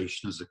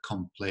fibrillation as a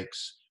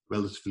complex,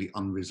 relatively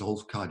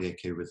unresolved cardiac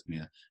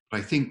arrhythmia. But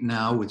I think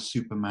now with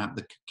SuperMap,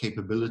 the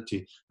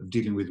capability of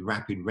dealing with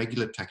rapid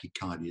regular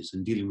tachycardias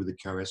and dealing with the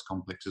QRS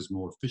complexes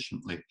more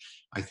efficiently,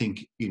 I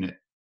think,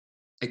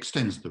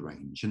 extends the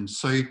range. And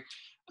so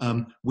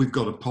we've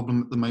got a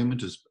problem at the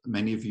moment, as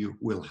many of you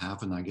will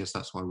have, and I guess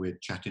that's why we're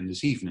chatting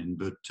this evening,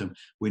 but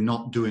we're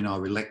not doing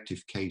our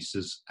elective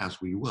cases as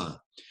we were.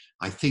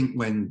 I think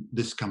when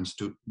this comes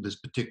to this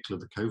particular,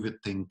 the COVID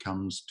thing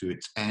comes to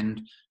its end,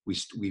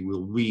 we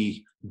will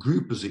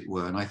regroup, as it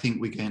were, and I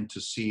think we're going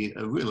to see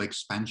a real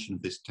expansion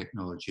of this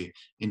technology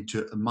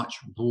into a much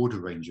broader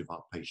range of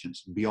our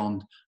patients,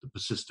 beyond the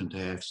persistent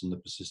AFs and the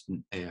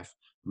persistent AF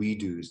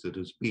redos that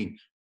has been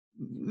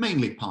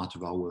mainly part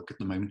of our work at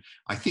the moment.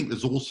 I think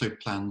there's also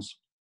plans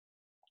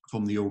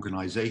from the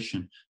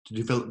organization to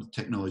develop the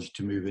technology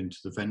to move into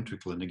the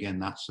ventricle. And again,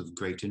 that's of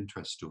great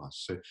interest to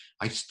us. So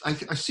I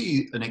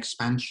see an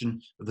expansion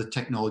of the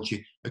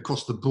technology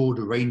across the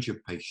broader range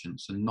of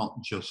patients, and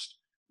not just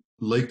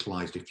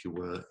localized, if you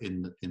were,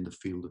 in the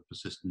field of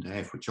persistent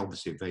AF, which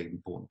obviously a very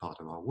important part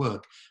of our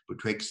work, but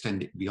to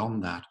extend it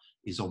beyond that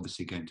is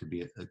obviously going to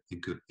be a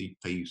good,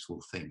 very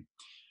useful thing.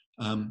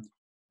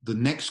 The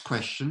next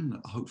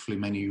question, hopefully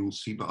many of you will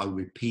see, but I'll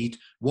repeat: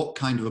 what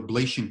kind of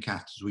ablation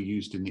catheters were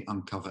used in the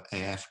Uncover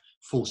AF,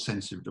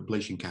 force-sensitive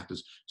ablation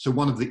catheters? So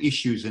one of the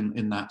issues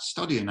in that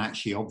study, and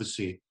actually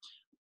obviously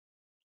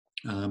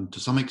to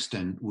some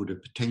extent would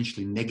have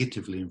potentially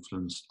negatively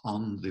influenced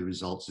on the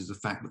results, is the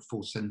fact that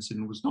force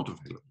sensing was not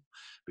available,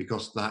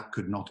 because that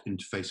could not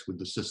interface with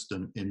the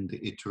system in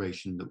the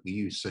iteration that we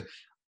use. So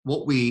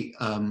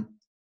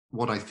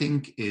what I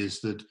think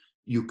is that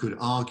you could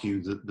argue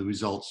that the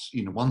results,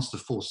 once the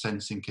force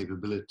sensing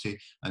capability,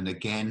 and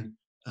again,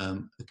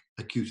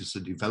 Acutus are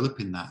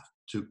developing that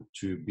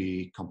to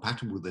be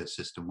compatible with their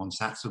system, once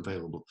that's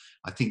available,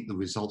 I think the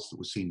results that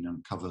we're seeing in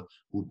Uncover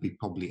will be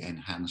probably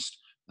enhanced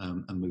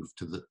and moved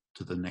to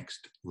the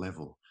next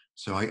level.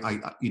 So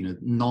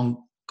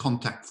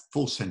non-contact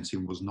force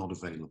sensing was not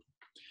available.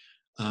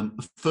 A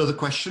further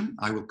question,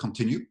 I will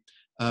continue,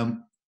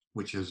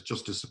 which has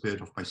just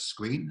disappeared off my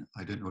screen.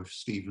 I don't know if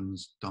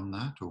Stephen's done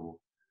that, or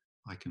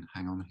I can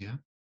hang on here.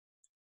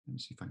 Let me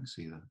see if I can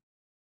see that.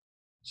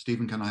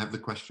 Stephen, can I have the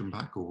question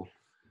back, or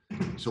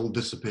it's all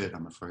disappeared,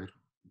 I'm afraid?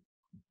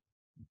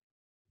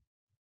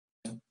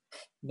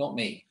 Not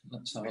me.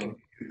 Let's have a look.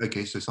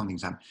 Okay, so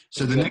something's happened.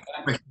 So the next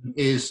question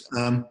is,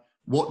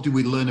 what do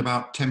we learn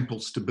about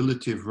temporal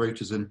stability of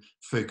rotors and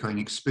foci in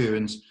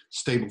experience,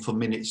 stable for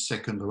minutes,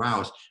 seconds, or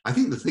hours? I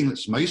think the thing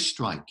that's most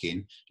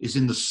striking is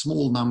in the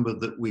small number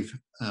that we've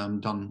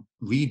done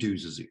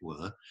redos, as it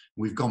were,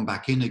 we've gone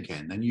back in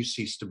again, and you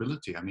see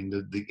stability. I mean,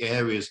 the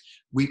areas,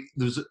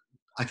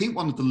 I think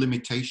one of the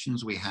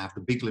limitations we have,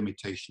 the big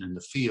limitation in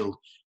the field,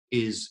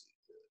 is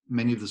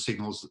many of the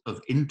signals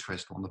of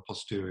interest on the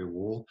posterior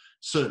wall.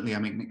 Certainly,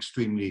 I'm an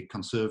extremely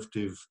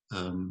conservative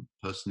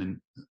person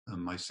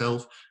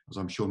myself, as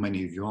I'm sure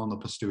many of you are, on the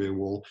posterior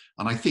wall.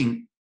 And I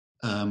think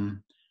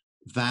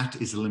that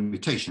is a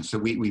limitation. So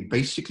we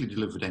basically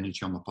delivered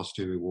energy on the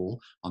posterior wall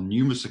on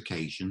numerous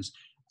occasions,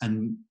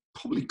 and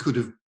probably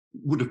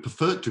would have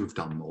preferred to have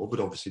done more, but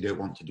obviously don't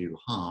want to do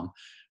harm.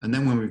 And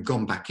then when we've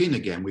gone back in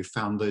again, we've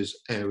found those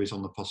areas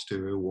on the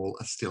posterior wall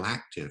are still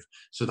active.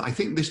 So I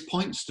think this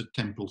points to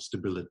temporal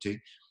stability,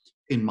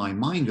 in my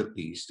mind at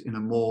least, in a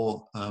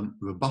more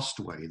robust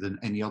way than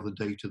any other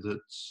data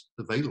that's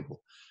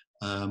available,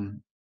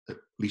 at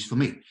least for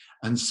me.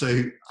 And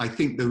so I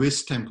think there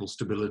is temporal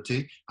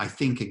stability. I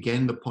think,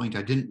 again, the point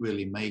I didn't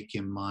really make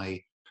in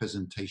my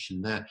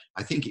presentation there,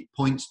 I think it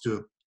points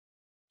to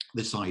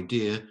this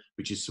idea,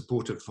 which is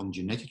supported from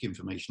genetic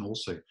information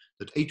also,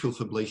 that atrial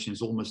fibrillation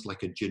is almost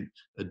like a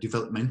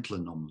developmental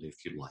anomaly,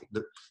 if you like.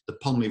 The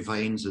pulmonary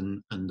veins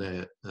and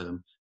their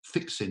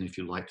fixing, if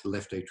you like, to the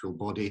left atrial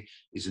body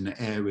is an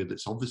area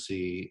that's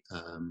obviously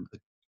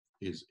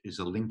is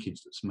a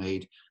linkage that's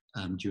made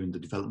during the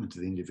development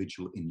of the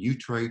individual in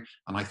utero.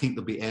 And I think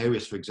there'll be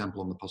areas, for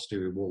example, on the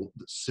posterior wall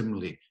that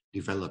similarly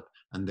develop,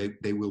 and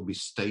they will be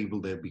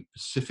stable, they'll be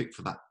specific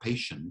for that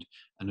patient,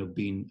 and have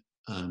been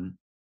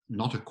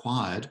not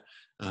acquired.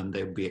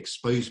 They'll be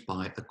exposed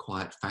by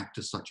acquired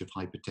factors such as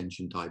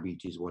hypertension,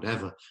 diabetes,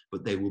 whatever,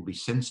 but they will be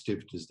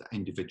sensitive as the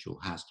individual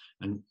has.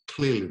 And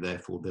clearly,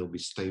 therefore, they'll be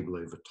stable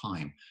over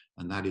time.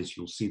 And that is,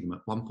 you'll see them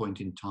at one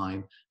point in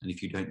time, and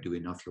if you don't do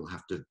enough, you'll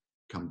have to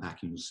come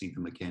back and you'll see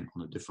them again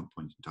on a different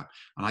point in time.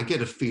 And I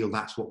get a feel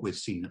that's what we're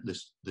seeing at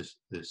this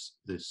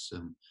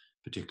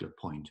particular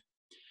point.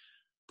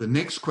 The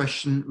next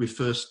question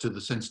refers to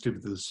the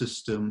sensitivity of the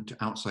system to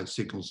outside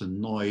signals and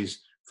noise,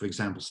 for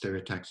example,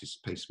 stereotaxis,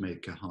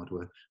 pacemaker,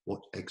 hardware,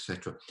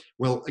 etc.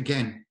 Well,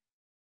 again,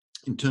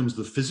 in terms of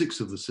the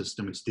physics of the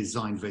system, it's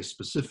designed very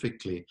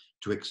specifically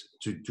to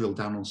drill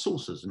down on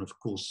sources. And of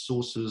course,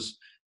 sources,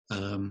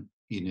 the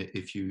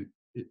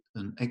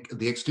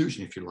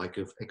exclusion, if you like,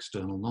 of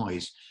external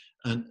noise.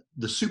 And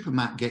the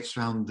SuperMap gets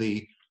around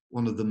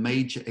one of the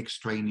major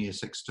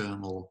extraneous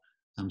external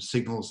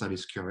signals, that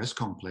is QRS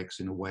complex,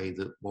 in a way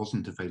that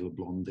wasn't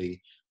available on the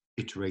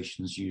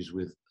iterations used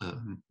with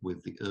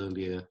the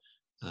earlier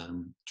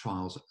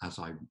trials, as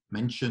I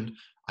mentioned.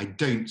 I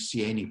don't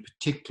see any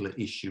particular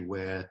issue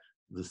where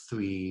the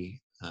 3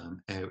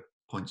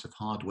 points of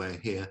hardware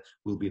here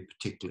will be a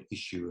particular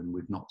issue, and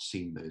we've not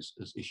seen those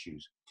as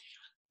issues.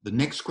 The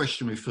next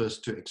question refers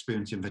to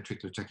experiencing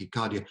ventricular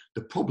tachycardia.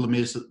 The problem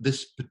is that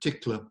this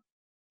particular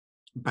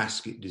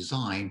basket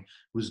design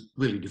was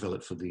really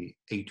developed for the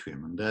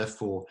atrium, and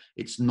therefore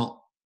it's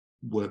not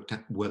worked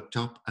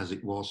up as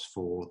it was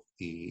for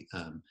the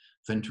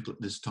ventricle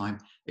at this time.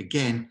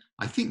 Again,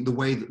 I think the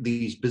way that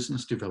these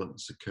business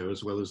developments occur,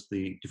 as well as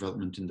the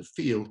development in the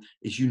field,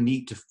 is you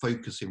need to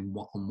focus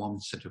on one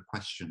set of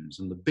questions.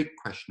 And the big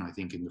question, I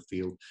think, in the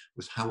field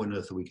was, how on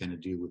earth are we going to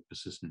deal with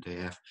persistent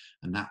AF?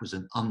 And that was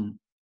an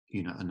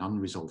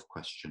unresolved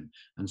question.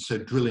 And so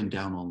drilling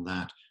down on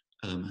that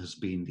has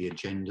been the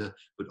agenda,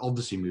 but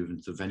obviously moving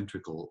to the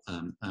ventricle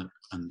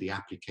and the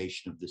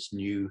application of this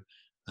new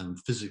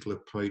physical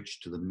approach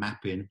to the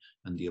mapping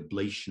and the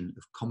ablation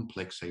of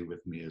complex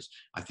arrhythmias,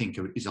 I think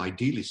is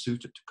ideally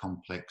suited to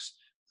complex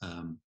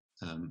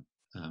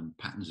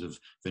patterns of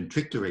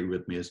ventricular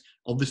arrhythmias.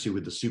 Obviously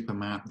with the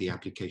supermap, the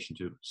application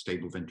to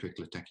stable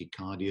ventricular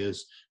tachycardias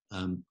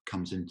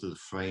comes into the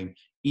frame.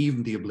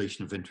 Even the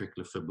ablation of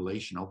ventricular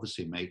fibrillation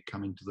obviously may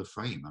come into the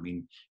frame. I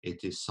mean,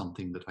 it is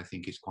something that I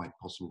think is quite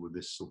possible with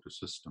this sort of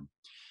system.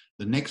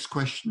 The next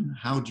question,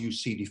 how do you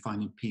see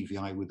defining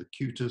PVI with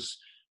Acutus?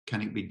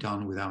 Can it be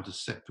done without a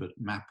separate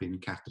mapping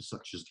catheter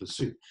such as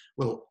LeSue?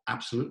 Well,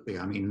 absolutely.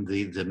 I mean,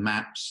 the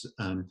maps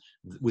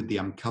with the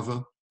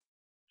uncover,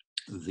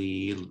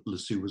 the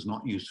LeSue was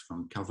not used for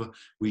uncover.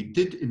 We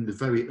did in the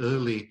very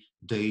early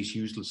days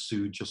use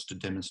LeSue just to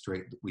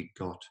demonstrate that we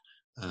got,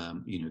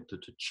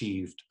 that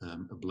achieved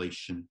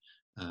ablation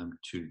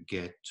to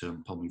get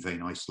pulmonary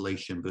vein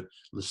isolation, but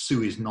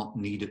LeSue is not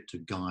needed to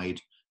guide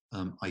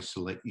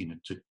isolate,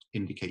 to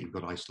indicate you've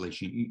got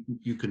isolation.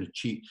 You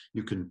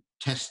can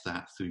test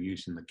that through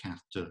using the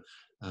catheter,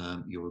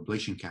 your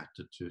ablation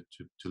catheter,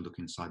 to look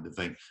inside the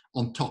vein,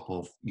 on top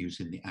of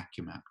using the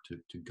AcuMap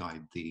to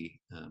guide the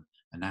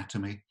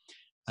anatomy.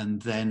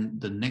 And then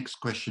the next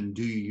question,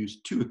 do you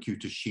use 2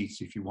 Acutus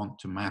sheaths if you want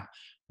to map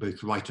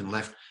both right and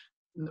left?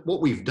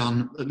 What we've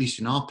done, at least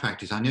in our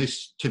practice, I know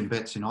Tim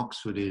Betts in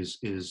Oxford is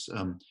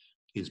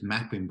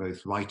mapping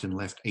both right and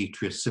left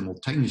atria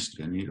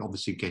simultaneously, and you're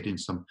obviously getting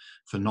some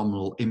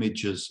phenomenal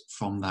images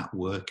from that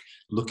work,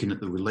 looking at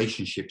the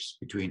relationships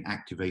between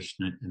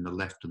activation in the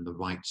left and the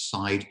right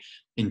side.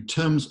 In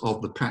terms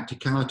of the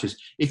practicalities,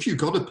 if you've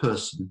got a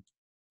person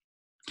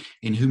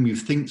in whom you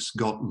think's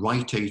got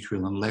right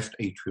atrial and left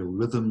atrial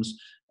rhythms,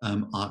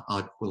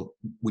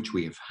 which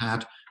we have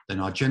had, then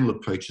our general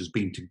approach has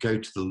been to go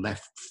to the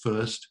left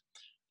first.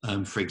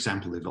 For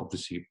example, they've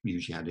obviously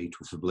usually had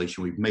atrial fibrillation.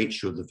 We've made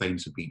sure the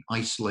veins have been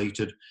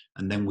isolated,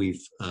 and then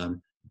we've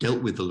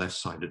dealt with the left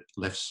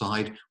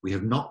side. We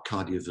have not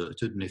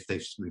cardioverted, and if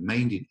they've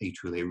remained in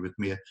atrial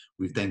arrhythmia,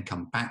 we've then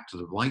come back to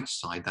the right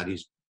side. That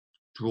is,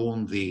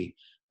 drawn the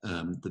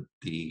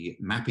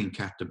mapping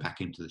catheter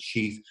back into the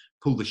sheath,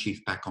 pull the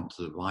sheath back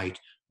onto the right,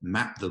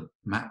 map the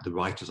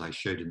right as I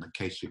showed in the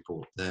case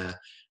report there,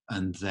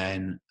 and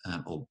then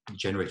or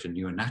generate a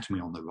new anatomy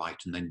on the right,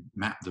 and then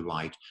map the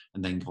right,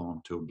 and then go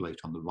on to ablate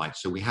on the right.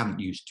 So we haven't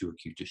used 2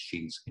 Acutus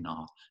sheaths in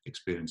our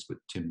experience, but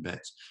Tim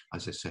Betts,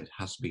 as I said,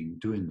 has been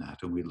doing that,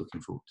 and we're looking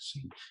forward to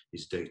seeing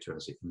his data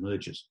as it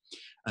emerges.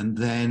 And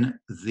then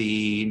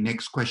the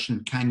next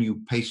question, can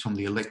you pace from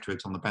the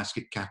electrodes on the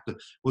basket catheter?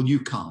 Well, you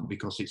can't,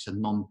 because it's a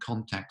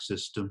non-contact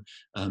system.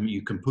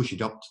 You can push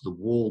it up to the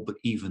wall, but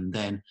even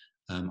then,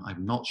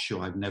 I'm not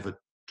sure, I've never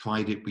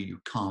tried it, but you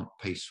can't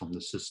pace from the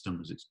system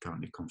as it's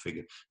currently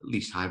configured. At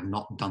least I have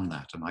not done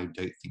that, and I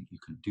don't think you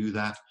can do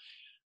that.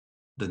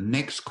 The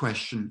next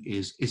question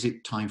is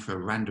it time for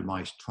a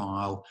randomized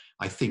trial?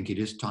 I think it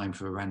is time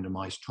for a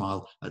randomized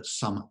trial at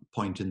some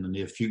point in the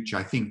near future.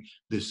 I think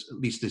at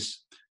least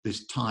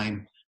this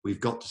time,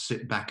 we've got to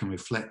sit back and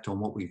reflect on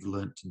what we've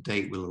learned to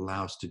date will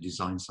allow us to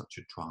design such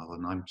a trial,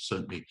 and I'm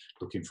certainly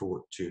looking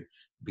forward to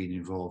being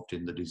involved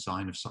in the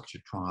design of such a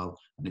trial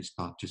and its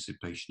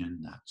participation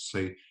in that.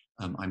 So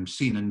I'm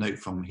seeing a note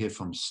from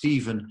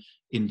Stephen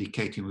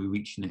indicating we're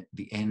reaching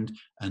the end,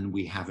 and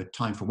we have a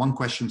time for one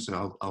question,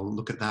 so I'll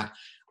look at that.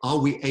 Are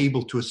we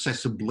able to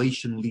assess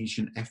ablation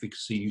lesion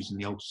efficacy using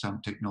the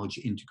ultrasound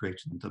technology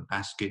integrated into the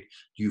basket?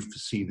 Do you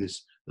foresee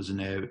this as an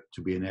area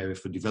to be an area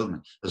for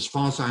development? As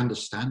far as I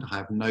understand, I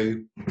have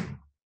no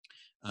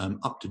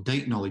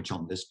up-to-date knowledge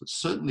on this, but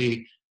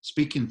certainly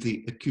speaking to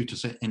the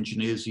Acutus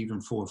engineers even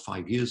 4 or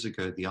 5 years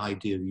ago, the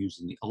idea of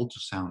using the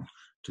ultrasound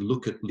to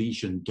look at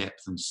lesion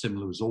depth and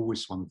similar was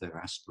always one of their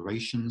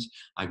aspirations.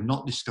 I've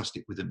not discussed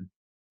it with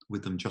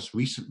them just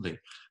recently,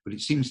 but it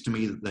seems to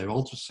me that their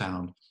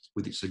ultrasound,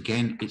 with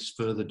its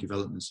further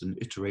developments and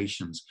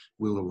iterations,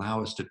 will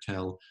allow us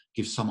to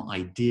give some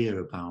idea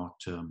about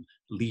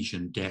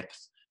lesion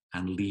depth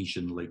and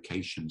lesion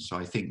location. So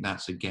I think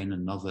that's again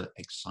another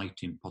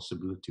exciting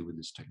possibility with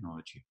this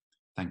technology.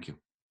 Thank you.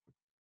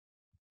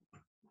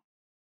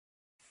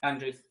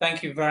 Andrew,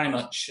 thank you very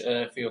much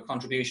for your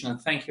contribution,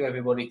 and thank you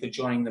everybody for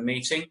joining the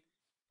meeting.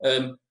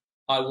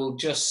 I will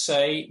just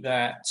say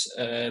that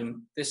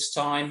this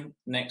time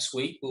next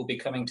week we'll be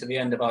coming to the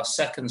end of our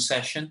second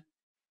session,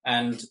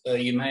 and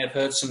you may have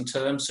heard some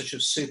terms such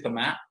as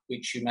supermap,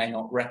 which you may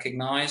not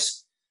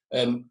recognise.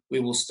 We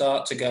will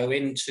start to go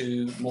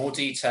into more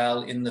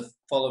detail in the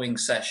following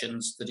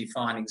sessions to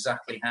define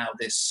exactly how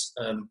this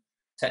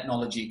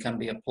technology can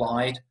be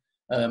applied.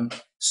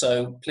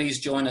 So please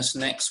join us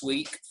next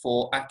week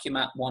for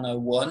Acumap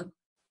 101,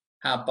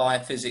 how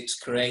biophysics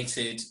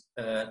created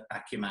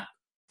Acumap.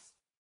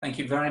 Thank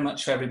you very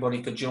much for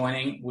everybody for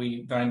joining.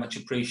 We very much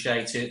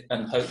appreciate it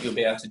and hope you'll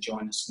be able to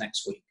join us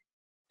next week.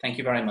 Thank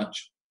you very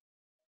much.